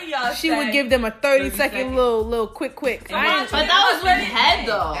said One of y'all she said would give them a 30 second seconds. little quick. So I ain't- But that was with That's head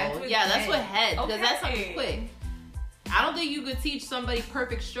though. with Yeah, that's head. with head because that's Okay. something quick. I don't think you could teach somebody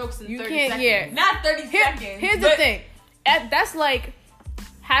perfect strokes in You 30 can't, seconds. yeah. Not 30 seconds. Here's the thing. That's like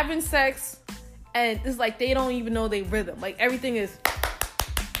having sex and it's like they don't even know their rhythm. Like everything is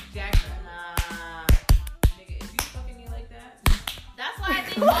Jack, Nah. nigga, if you fucking me like that, That's why I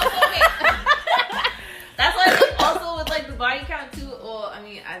think also that's why I think also with like the body count too. Well, I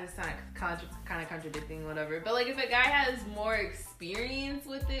mean, I just kind of contradicting whatever. But like if a guy has more experience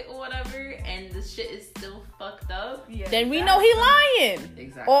with it or whatever, and the shit is still fucked up, Yeah, then we know he lying.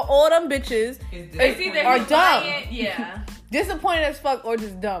 exactly. Or all them bitches It's either Or he's dumb. lying, yeah. disappointed as fuck or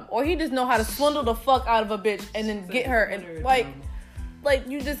just dumb. Or he just know how to swindle the fuck out of a bitch and then get her and like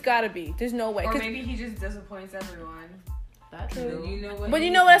you just gotta be. There's no way. Or 'Cause- maybe he just disappoints everyone. That's You true. know what? but you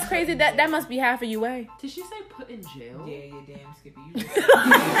know what's crazy? That must be half of you, eh? Did she say put in jail? Yeah, you damn Skippy. You just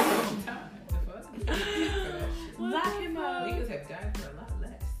time. The fuck? Lock him up. Niggas have died for a lot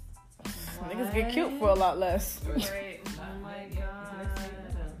less. Niggas get killed for a lot less. Right. Oh my god.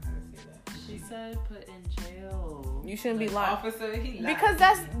 She said put in jail. You shouldn't be lying. Officer, he lied.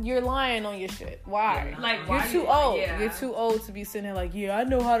 Because you're lying on your shit. Why? Like, You're why too old. Yeah. You're too old to be sitting here like, yeah, I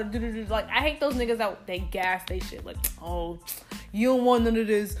know how to do. Like, I hate those niggas that they gas they shit. Like, oh, you don't want none of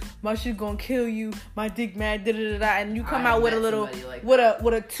this. My shit gonna kill you. My dick mad. And you come I out with a met little, somebody like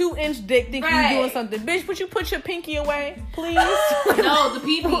with a 2-inch dick. Think you Right. doing something, bitch? Would you put your pinky away, please? No, the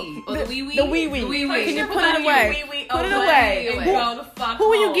pee-pee. Or the wee-wee. The wee-wee. The wee-wee. Can you put Put it away? your Put it away. And Who- go the fuck Who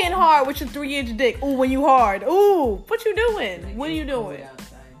are you home. getting hard with your 3-inch dick? Ooh, when you hard. Ooh, what you doing? What are you doing?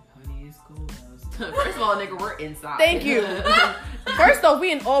 Honey, it's cold outside. First of all, nigga, we're inside. Thank you. First off,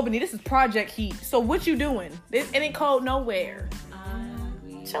 we in Albany. This is Project Heat. So what you doing? It ain't cold nowhere.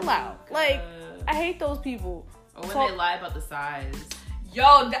 Chill out. Like, I hate those people. Or when So- they lie about the size. Yo,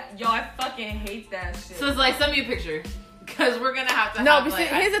 I fucking hate that shit. So it's like, send me a picture. because we're gonna have to. No, have, but see,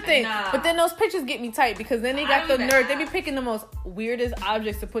 like, here's the thing. nah. But then those pictures get me tight because then they got the don't even nerve. They be ask. picking the most weirdest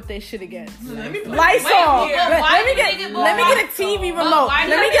objects to put their shit against. Let me put Lysol. Wait, Let why me do get they get let me get a Lysol? TV But remote. why do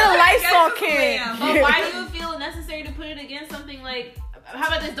Let me they get a get Lysol Get can. But why do you feel necessary to put it against something like? How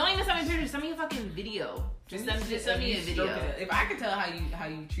about this? Don't even send me pictures. Send me a fucking video. Just send me a video. If I could tell how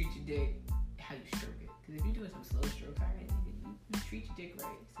you treat your dick, how you stroke it. Because if you're doing some slow strokes, alright, you treat your dick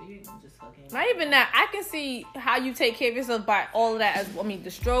right. So you ain't gonna just fucking. Not even that. I can see how you take care of yourself by all of that as well. I mean,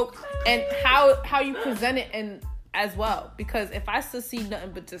 the stroke and how you present it and as well. Because if I still see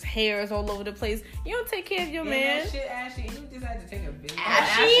nothing but just hairs all over the place, you don't take care of your man. That shit, Ashley, you just had to take a video.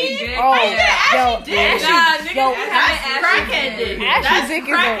 Ashy? dick. Oh, Ashy yo, dick. Nah, niggas yo, have That's ashy crackhead dick. dick. Ashy That's dick is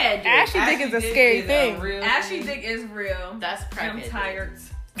crackhead dick. Ashy dick is a scary thing. Ashy dick is real. That's crackhead. I'm dick. tired.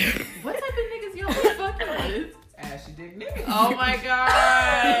 What type of niggas y'all be fucking with? Ashy dick nigga. Oh my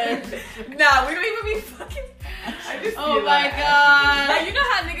god. Nah, we don't even be fucking. I just Oh feel my like god. Like, you know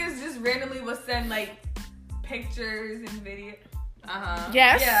how niggas just randomly will send like pictures and videos.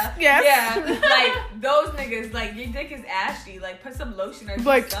 Yes. Yeah. Yes. Yeah. Like those niggas, like your dick is ashy. Like put some lotion or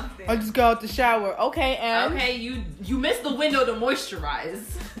Like, something. I just got out the shower. Okay, and Okay, you missed the window to moisturize.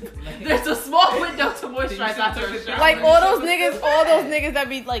 There's a small window to moisturize after a shower. like all those niggas that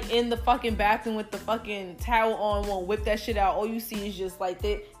be like in the fucking bathroom with the fucking towel on, won't whip that shit out. All you see is just like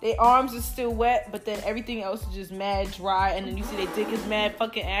their arms are still wet, but then everything else is just mad dry, and then you see their dick is mad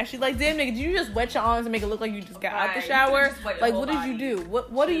fucking ashy. Like, damn nigga, did you just wet your arms and make it look like you just got out the Right. shower? You just wet your Like, whole what did you body. do?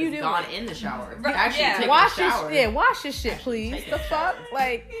 What do you do? Gone in the shower. Right, Actually, yeah. take Wash a your shower. wash your shit, please. Take a The fuck, shower.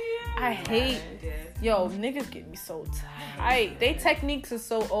 like, I hate. Yo, niggas get me so tight. They techniques are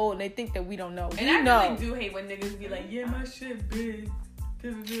so old, and they think that we don't know. And We I know. really do hate when niggas be like, yeah, my shit big.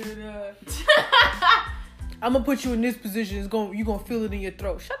 I'm gonna put you in this position. You gonna feel it in your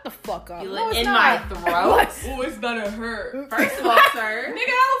throat. Shut the fuck up. Feel No, it it's in not. my throat. Oh, it's gonna hurt. First of all, sir. Nigga,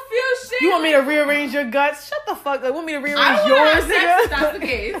 I don't feel shit. You want me to rearrange your guts? Shut the fuck up. Want me to I rearrange don't yours, have sex nigga? if that's the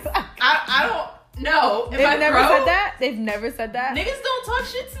case. I don't know. They've never said that. They've never said that. Niggas don't talk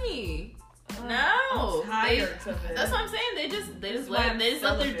shit to me. No, I'm tired of it. That's what I'm saying. They just why let I'm their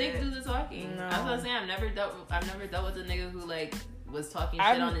celibate. dick do the talking. No. That's what I'm saying. I've never dealt with a nigga who like was talking shit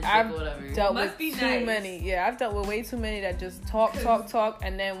I've on his dick I've or whatever. dealt Must with be too nice. many. Yeah, I've dealt with way too many that just talk,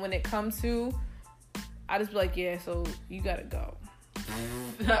 and then when it comes to, I just be like, yeah, so you gotta go.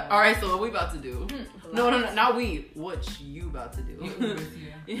 All right, so what we about to do? No, not we. What you about to do?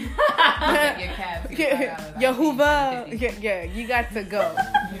 Your calves. Your Hoover, yeah, you got to go.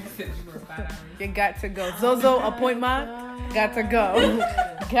 You got to go. Zozo appointment, got to go.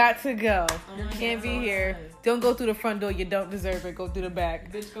 Got to go. You can't be here. Don't go through the front door. You don't deserve it. Go through the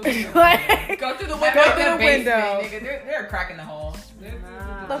back. Bitch, go through the Like, Go through the Go window. through the window. Nigga. They're cracking the hole.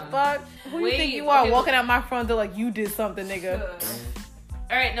 the fuck? Who do you think Wait, you are okay, walking out my front door like you did something, nigga?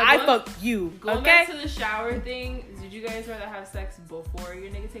 All right, now I going, fucked you. going Okay. back to the shower thing. Did you guys rather have sex before your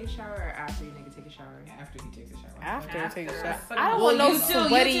nigga takes a shower or after your nigga take a shower? After he takes a shower. After I take a After. shower. Well, I don't want no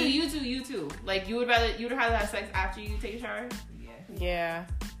sweaty. you too. Like you would rather have sex after you take a shower? Yeah. Yeah.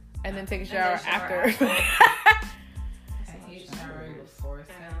 And then take a And shower then shower after. I hate showering before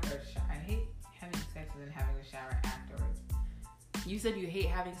sex. I hate having sex and then having a shower afterwards. You said you hate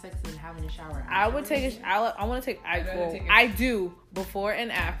having sex and having a shower. I would take a. I want to take. I do before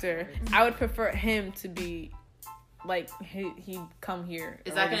and after. I would prefer him to be like he'd come here.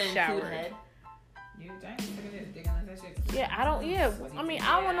 Is that already gonna showered. include head? You ain't taking his dick unless that shit. Yeah, I don't. Yeah, Sweaty I mean, dick.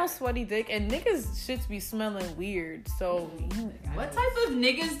 I don't want no sweaty dick, and niggas shits be smelling weird. So you, What type of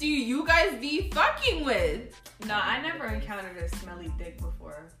niggas do you guys be fucking with? Nah, I never encountered a smelly dick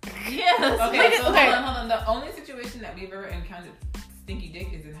before. Yes. Okay, so Okay. hold on. The only situation that we've ever encountered stinky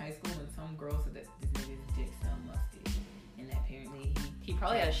dick is in high school when some girl said that this nigga's dick smelled musty, and apparently He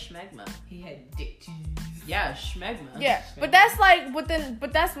probably has schmegma. he had dick cheese. Yeah, schmegma. yeah, but that's like, but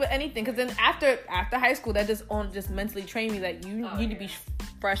that's with anything. Because then after high school, that just mentally trained me that you need to be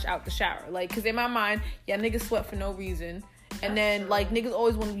fresh out the shower. Like, because in my mind, yeah, niggas sweat for no reason. And then, like, niggas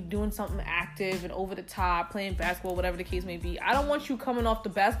always want to be doing something active and over the top, playing basketball, whatever the case may be. I don't want you coming off the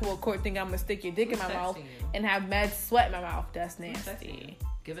basketball court thinking I'm going to stick your dick in my mouth and have mad sweat in my mouth. That's nasty.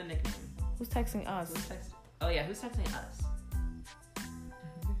 Give a nickname. Who's texting us? Who's texting? Oh yeah, who's texting us?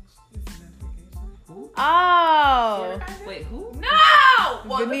 Who? Oh! Wait, who? No!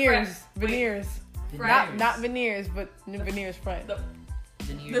 Well, Veneers. the friend- Veneers. Friend. Not veneers, but Veneers friend.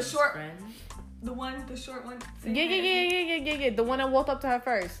 Veneers short- friend. The short one. Yeah. The one that walked up to her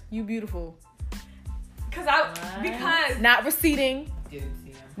first. You beautiful. Because What? Not receding. Didn't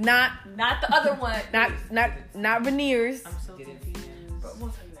see him. Not the other one. not veneers. I'm so Didn't confused. But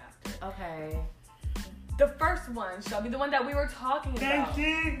we'll tell you after. Okay. The first one, Shelby, the one that we were talking about.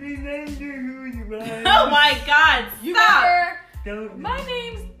 Oh my God! You Stop. remember? My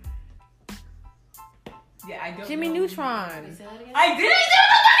name's. Yeah, I don't Jimmy know. Neutron. I did.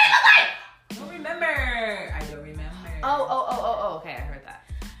 I Don't remember. I don't remember. Oh, okay, I heard that.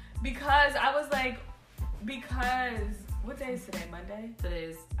 because I was like, what day is today? Monday?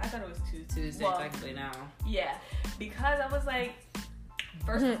 Today's I thought it was Tuesday. Tuesday, Well, technically now. Yeah, because I was like,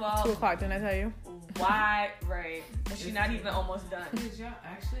 first of all, 2 o'clock, didn't I tell you? why? Right? And she's not even almost done. Because y'all,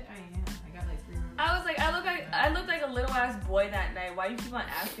 actually, I am. I got like 3 rooms. I was like, I looked like a little ass boy that night. Why you keep on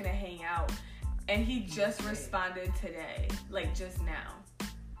asking to hang out? And he just responded today, like just now.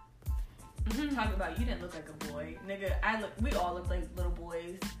 Talking about you didn't look like a boy, nigga. We all look like little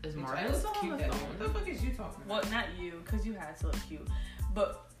boys. Is I Marvin look still cute on the that day. phone? What the fuck is you talking Well, about? not you, cause you had to look cute,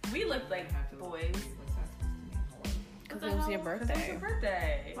 but we looked like I have to look boys. cute. What's that supposed to mean? Hold on. Because What it the was your hell? 'Cause it was your birthday.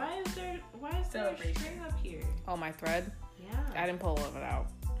 birthday. Why is there a Celebration. string up here? Oh, my thread? Yeah. I didn't pull of it out.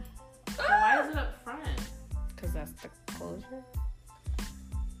 So why is it up front? Because that's the closure.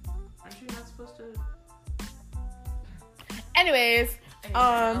 Aren't you not supposed to? Anyways,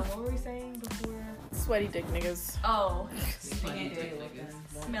 What were we saying before? sweaty dick niggas. Oh, Smelly dick.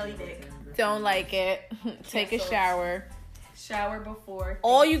 Smelly dick. Don't like it. Take a so- shower. shower before.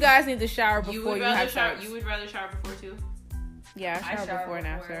 All you guys need to shower You before would you rather have shower. sex. You would rather shower before too. Yeah, I shower shower before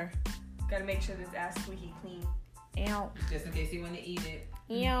and before. after. Gotta make sure this ass squeaky clean. Ow. Just in case you want to eat it.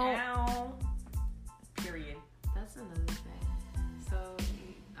 Ow. Ow. Period. That's another thing. So,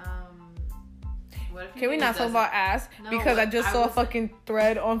 what if? Can we not talk about ass? No, Because I just saw a was- fucking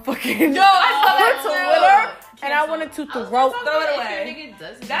thread on fucking Yo, I saw that on too. Twitter, and I wanted to throw. Throw it away. If your nigga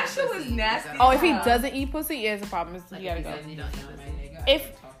doesn't That eat shit was pussy, nasty. you Oh, gotta- if he Yeah. doesn't eat pussy, yeah, it's a problem. It's, Like, you gotta if he go. says you don't eat My pussy. nigga, If- I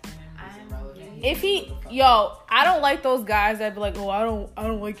don't talk to him. He's I'm irrelevant. gay. If he, yo, I don't like those guys that be like, oh, I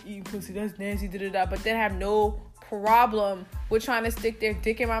don't like eating pussy. That's nasty, da. But then have no problem with trying to stick their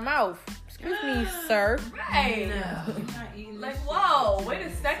dick in my mouth. Excuse me, sir. Right. You're not eating this Like, shit. whoa, wait a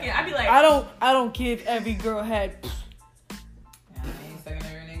second. I'd be like, I don't give every girl head. I ain't sucking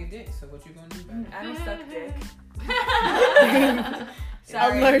every nigga dick, so what you gonna do about it? I don't suck dick. Sorry.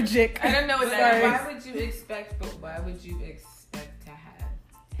 Sorry. Allergic. I don't know what But that Sorry. is. why would you expect to have?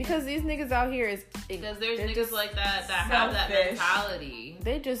 Because these niggas out here is Because there's they're niggas just like that have that selfish. mentality.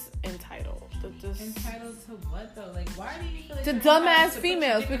 they just entitled. They're just Entitled to what though? Like, why do you feel like to you're entitled dumbass to put your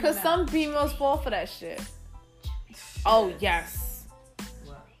females dick in because your some mouth? females fall for that shit. Oh yes.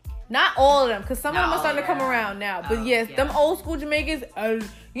 What? Not all of them, because some of them are No, starting to come yeah. around now. But Oh, yes, yeah. them old school Jamaicans,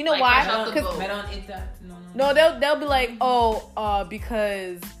 you know Like, why? fresh off the 'Cause- boat. But on it that no, they'll be like, oh,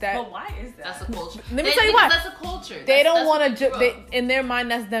 because that But why is that? That's a culture. Let me tell you why. That's a culture. they don't That's want what to. they grew up. In their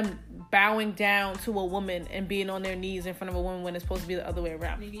mind, that's them bowing down to a woman and being on their knees in front of a woman when it's supposed to be the other way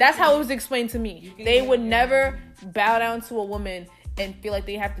around. That's how it was explained to me. can They get would your- never bow down to a woman and feel like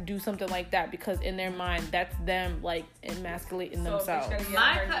they have to do something like that because in their mind, that's them like emasculating So a bitch themselves. gotta get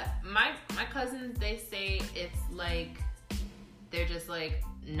my her- my cousins, they say it's like they're just like,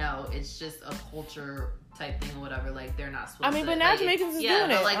 no, it's just a culture type thing or whatever. Like they're not supposed. I mean, to, but now like, Jamaicans is yeah, doing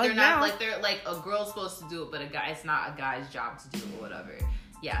but it. like they're Like, not now. like they're like a girl's supposed to do it, but a guy, it's not a guy's job to do it or whatever.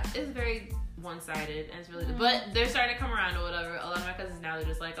 Yeah, it's very one-sided and it's really but they're starting to come around or whatever. A lot of my cousins now, they're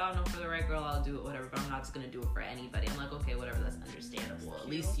just like, oh no, for the right girl I'll do it, whatever, but I'm not just gonna do it for anybody. I'm like, okay, whatever, that's understandable. At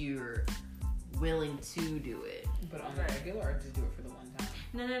least you're willing to do it. But on the regular, or just do it for the one time?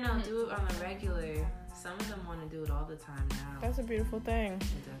 No, do it on the regular. Some of them want to do it all the time now. That's a beautiful thing. It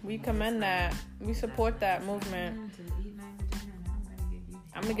definitely We is. commend that. We support that Definitely is. movement. To eat my vagina, now I'm gonna give you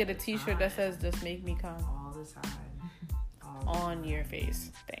I'm gonna get a T-shirt that says "Just make me come" all the time. All the on time. your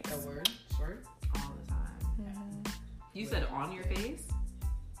face. Thanks. the word short. All the time. You said on your face?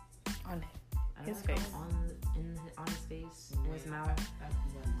 On I his don't know, face. on his face, in his mouth, That's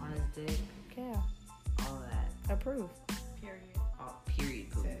one. on his dick, yeah, all of that. approve. Period. All,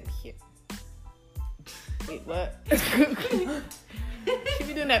 period. Poop. Said it. Wait, what? She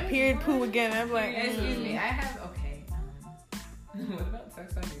be doing that period poo again. I'm like, Excuse me, I have okay. What about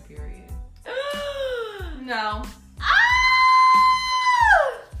sex on your period? No.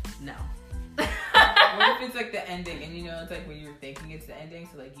 No. What if it's like the ending, and you know it's like when you're thinking it's the ending,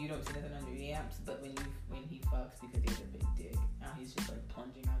 so like you don't see nothing under the amps, but when he fucks because he has a big dick, now he's just like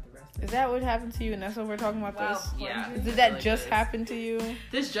plunging out the rest of it. Is that what happened to you? And that's what we're talking about Wow. this? Yeah. plunging? Did I that feel like just this. happen to you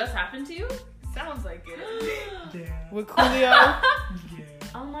This just happened to you? Sounds like it. Yeah. with Coolio? Yeah.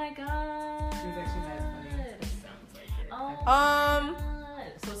 Oh my god. It was actually mad funny. Sounds like it. Oh my Um, God.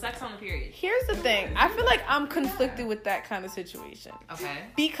 So sex on the period. Here's the thing. I feel like I'm conflicted with that kind of situation Okay.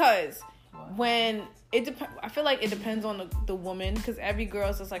 because when it depends. I feel like it depends on the woman, because every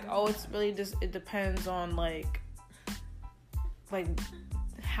girl's just like, oh, it's really just, it depends on like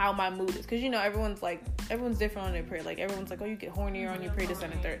how my mood is, because you know everyone's different on their period. Like everyone's like, oh, you get hornier on your period, this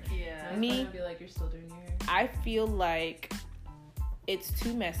and the third. Yeah. Me, Be like, you're still doing your hair. I feel like it's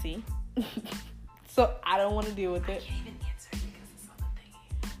too messy, so I don't want to deal with it. I can't even answer because it's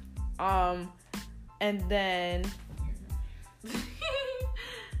on the thingy. And then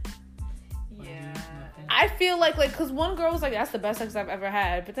Yeah. I feel like because one girl was like, that's the best sex I've ever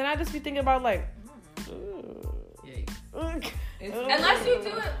had, but then I just be thinking about like, Yikes. Unless you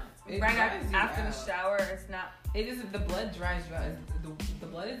do it right dries you after the out. shower, it's not. It is, the blood dries you out. The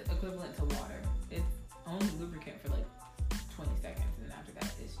blood is equivalent to water. It's only lubricant for like 20 seconds, and then after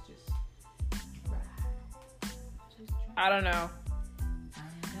that, it's just dry. I don't know.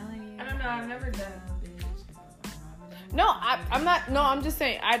 I'm telling you. I don't know. I've never done. No, I'm not. No, I'm just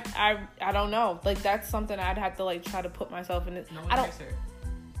saying. I don't know. Like that's something I'd have to like try to put myself in it. No one I don't. hears her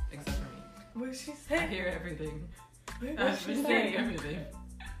except for me. What did she I say? hear everything. What I've did she been say? hearing everything.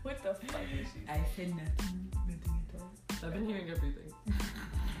 What the fuck is she? I said nothing. Nothing at all. I've been hearing everything.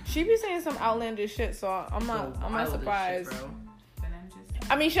 She be saying some outlandish shit, so I'm not Wildest surprised. shit, bro. But I'm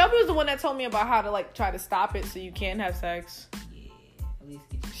just. I mean, Shelby was the one that told me about how to like try to stop it so you can have sex. Yeah. At least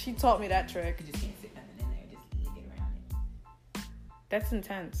get you. She taught me that trick. You just can't sit nothing in there. Just get around it. That's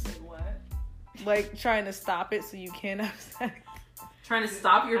intense. Wait, what? Like trying to stop it so you can have sex. Trying to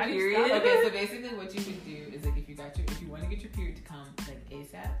stop your How do you period. stop? Okay, so basically what you would do is like if you want to get your period to come like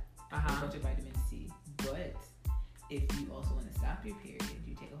ASAP, take a bunch of vitamin C. But if you also want to stop your period,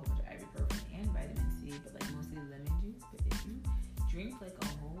 you take a whole bunch of ibuprofen and vitamin C, but like mostly lemon juice. But if you drink like a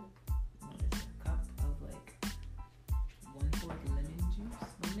whole cup of like 1/4 lemon juice,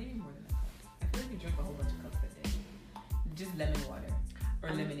 well maybe more than a cup. I feel like you drink a whole bunch of cups a day. Just lemon water or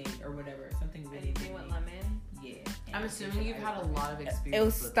lemonade or whatever, something really. Anything with lemon? Yeah. I'm assuming you've had a lot of experience. It'll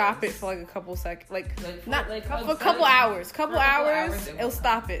with stop this. it for like a couple seconds, like Like, not like for a couple hours. Couple hours, it it'll will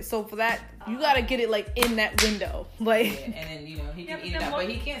stop it. So for that, you gotta get it like in that window, like. Yeah, and then he can Yeah, but eat it then up, what- but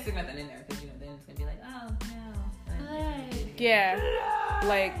he can't stick nothing in there because then it's gonna be like, oh no. And then it's gonna be Yeah,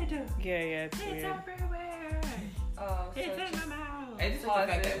 like yeah, it's weird. everywhere. Oh, so It's it's in just, my mouth. It's just the fact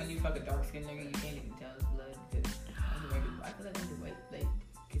that Pauses. when you fuck a dark skinned nigga, you can't even tell it's blood because I feel like when the white like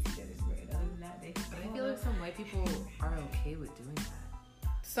can see that it's red. Other than that, they can say, I feel like some white people are okay with doing that.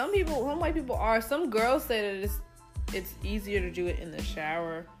 Some white people are. Some girls say that it's easier to do it in the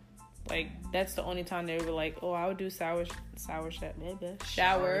shower. Like that's the only time they were like, oh, I would do shower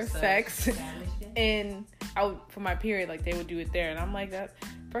sex, and for my period, like they would do it there, and I'm like that.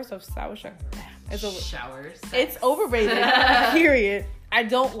 First off, Shower sex. It's overrated. Period. I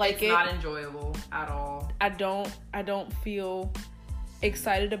don't like It's it. not enjoyable at all. I don't feel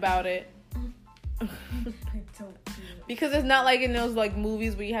excited about it. I don't feel Because it's not like in those like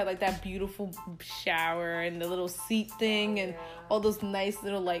movies where you have like that beautiful shower and the little seat thing and all those nice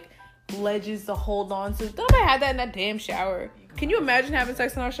little like ledges to hold on to. Don't I have that in that damn shower? Can you imagine having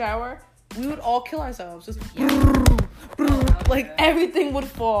sex in our shower? We would all kill ourselves. Just like everything would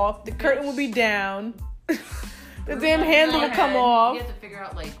fall. The curtain would be down. The damn handle would come off. You have to figure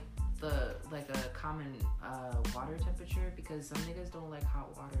out like a common water temperature because some niggas don't like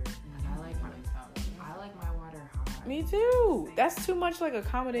hot water. And I like my water hot. Me too. That's too much like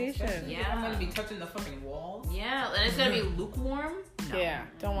accommodation. Yeah, I'm gonna be touching the fucking walls. Yeah, and it's gonna be lukewarm. No. Yeah,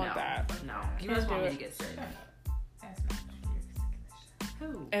 don't want that. No, you Can't just want do me it. to get sick. That's not true.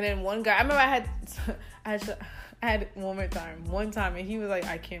 Who? And then one guy, I remember I had one time, and he was like,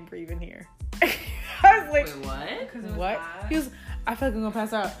 I can't breathe in here. I was like, Wait, what? because it was what? hot. He was, I feel like I'm gonna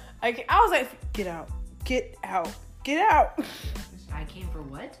pass out. I was like, get out. I came for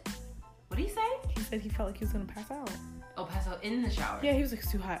what? What did he say? He said he felt like he was gonna pass out. Oh, pass out in the shower. Yeah, he was like,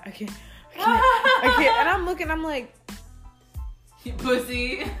 it's too hot. I can't. And I'm looking, I'm like,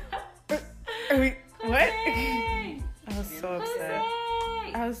 Pussy. what? I was so upset.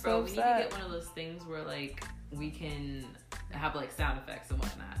 I was so Bro, we need to upset. get one of those things where like we can have like sound effects and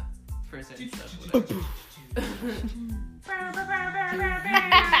whatnot for certain stuff. Whatever.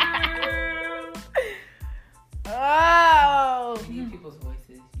 Oh, You need people's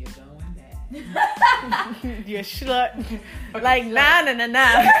voices. You're going bad. you slut. Like, nah.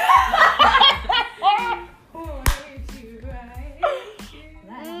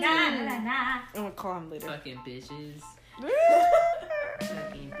 I'm gonna call him later. Fucking bitches. Oh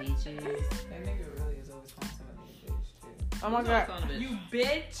Fucking bitches. That nigga really is always calling somebody a bitch too. Oh my Who's god. also on a bitch? You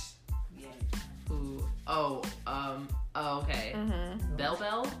bitch. Yeah. Who? Oh, okay. Mm-hmm. Bell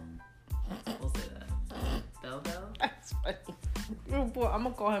Bell? We'll say that. Bell Bell? That's funny. I'm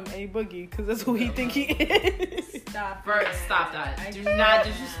gonna call him A Boogie because that's who he think he is. Stop. First, stop that. Do not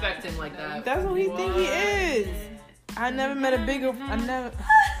disrespect him like that. That's who he think he is. I never met a bigger fan.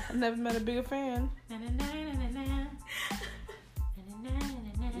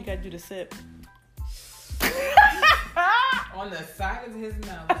 You gotta do the sip. On the side of his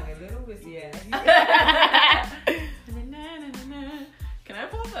mouth, like a little whiskey. Yeah. Can I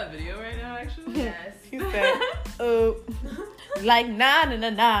pull up that video right now, actually? Yes. He said, "Oh, like nah."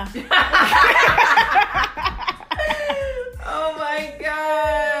 Oh my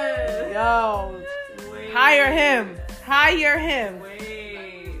god. Yo, Wait. hire him.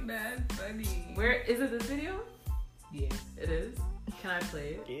 Wait. That's funny. Where is it? This video? Yeah. It is. Can I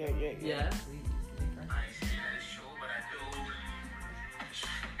play it? Yeah. Yeah. Please, make her- I ain't seen that show, but I do.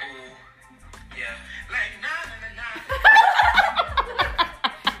 Ooh, yeah. Like, nah.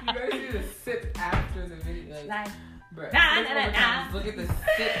 You gotta do the sip after the video. Like, bruh, Nah, look nah, over nah, time. nah. Look at the sip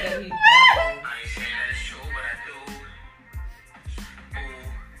that he does. I ain't seen that show, but I do. Ooh,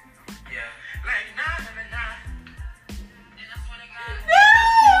 yeah. Like, nah. And that's what I got.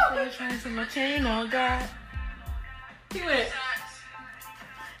 Oh God. He went.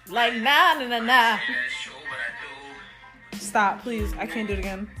 Like nah. That show, but I do. Stop, please. I can't do it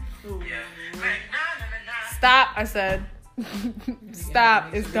again. Yeah. Like, nah. Stop. I said.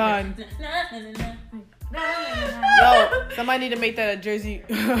 Stop. It's done. Yo, somebody need to make that a Jersey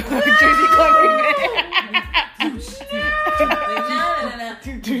Club remix.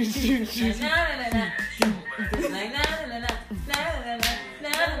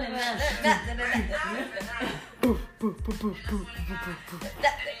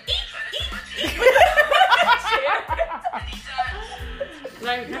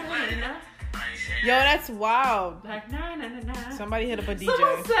 Like, nah. Yo, that's wild. Like, nah. Somebody hit up a DJ.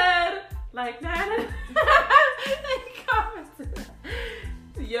 Someone said, like, nah. They commented.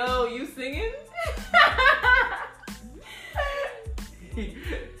 Yo, you singing?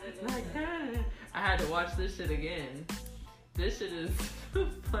 Like, nah. I had to watch this shit again. This shit is the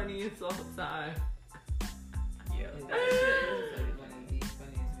funniest all time. Yo, that shit is like one of the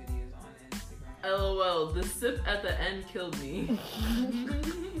funniest videos on Instagram. LOL, the sip at the end killed me.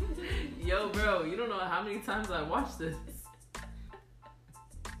 Yo, bro, you don't know how many times I watched this.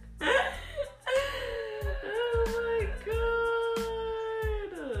 Oh my god.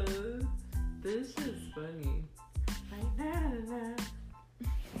 This shit's funny.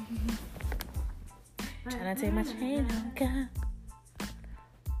 Trying to take my chain off, God.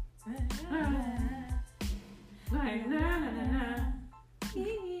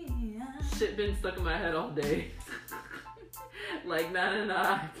 Shit been stuck in my head all day. Like, nah,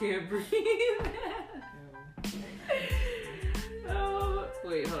 I can't breathe. Oh,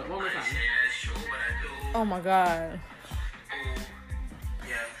 wait, hold on, one more time. Oh my God.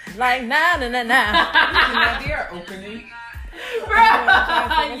 Yeah. Like nah. Can that be our opening?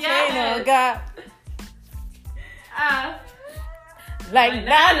 Oh God. Like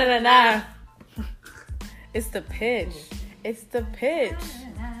nah. It's the pitch. It's the pitch. I ain't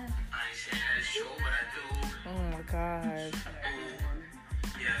seen that show, but I do. Oh my God.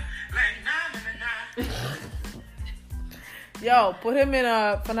 Yeah. Like, nah. Yo, put him in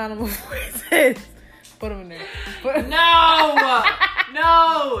a Phenomenal Voices. Put him in there. No!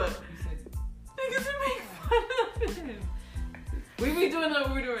 No! You said, Niggas are making fun of him. We be doing what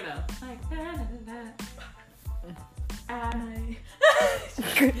we're doing now. Like, yeah, like,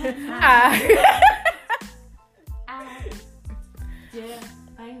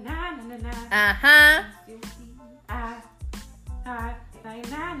 Uh-huh. like,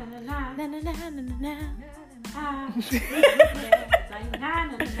 Na na na na na. Na na na na na.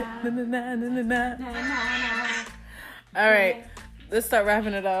 All right, let's start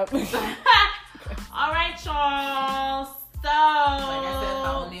wrapping it up. All right, y'all. So, like I said,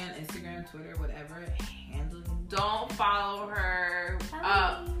 follow me on Instagram, Twitter, whatever handle you don't follow her.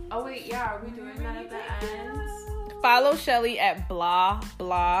 Oh wait, yeah, are we doing that at the end? Follow Shelly at blah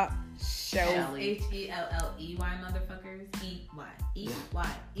blah Shelly. HELLEY, motherfuckers.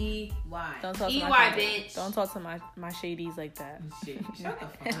 EY. Don't talk to EY, my bitch. Don't talk to my shadies like that. Shit, shut the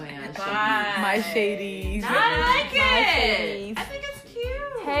fuck up. My shadies. I like My it. shadies. I think it's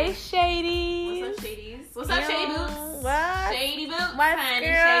cute. Hey shadies. What's up, shadies? What's up, shady boots? What? Shady boots, What's honey.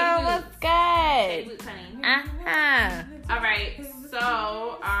 girl? Shady What's boots. good? Shady boots, honey. Uh-huh. All right. So,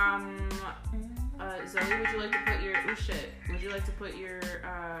 Zoe, would you like to put your Would you like to put your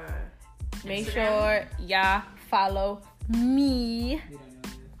Make Instagram? sure y'all follow me. We don't know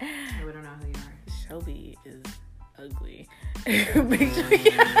you. No, we don't know who you are. Shelby is ugly. Make sure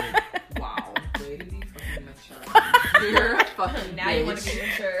y'all Wow. Way to be fucking mature. You're fucking pretty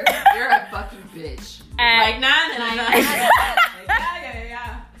mature. You're a fucking bitch. At, Yeah.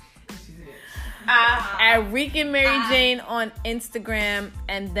 She's a bitch. at Reek and Mary Jane on Instagram,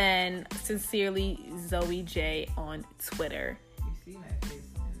 and then Sincerely Zoe J on Twitter. You see my face in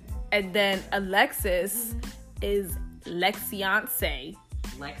there. And then Alexis is Lexionce.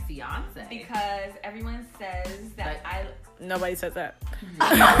 Lexionce. Because everyone says that I. Nobody says that.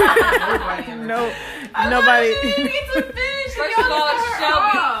 Nobody ever No, said nobody. First of all,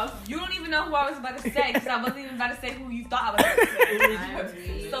 Shelby, you don't even know who I was about to say because I wasn't even about to say who you thought I was about to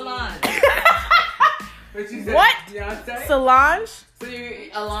say. Solange. But you said What? Beyonce? Solange? So you're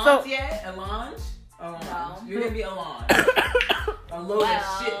Alonge So- yet? Alonge? Alonge. No. You're gonna be Alonge. A load of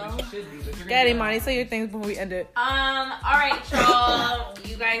shit, but you should be. But you're Get gonna it, be Monty. Alonge. Say your things before we end it. Alright, y'all.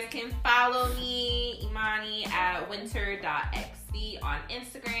 You guys can follow me, Imani, at winter.xv on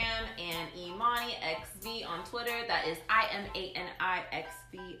Instagram and ImaniXV on Twitter. That is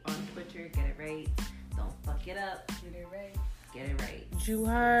IMANIXV on Twitter. Get it right. Don't fuck it up. Get it right. Get it right. You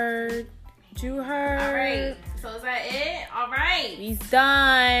heard. Alright. So is that it? Alright. He's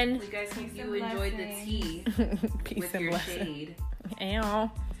done. You guys hope Peace you and enjoyed the blessings. tea Peace with and your blessings. shade.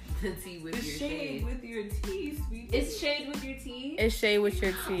 Ew. The tea with The your shade shade. with your tea, sweet. Is shade with your tea? It's shade with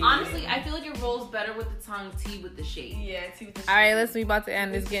your tea. Honestly, I feel like it rolls better with the tongue, tea with the shade. Yeah, tea with the All right, shade. let's. We about to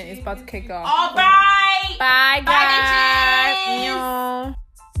end this. It's about to kick off. All right. Bye, Bye, guys. bitches. Ew.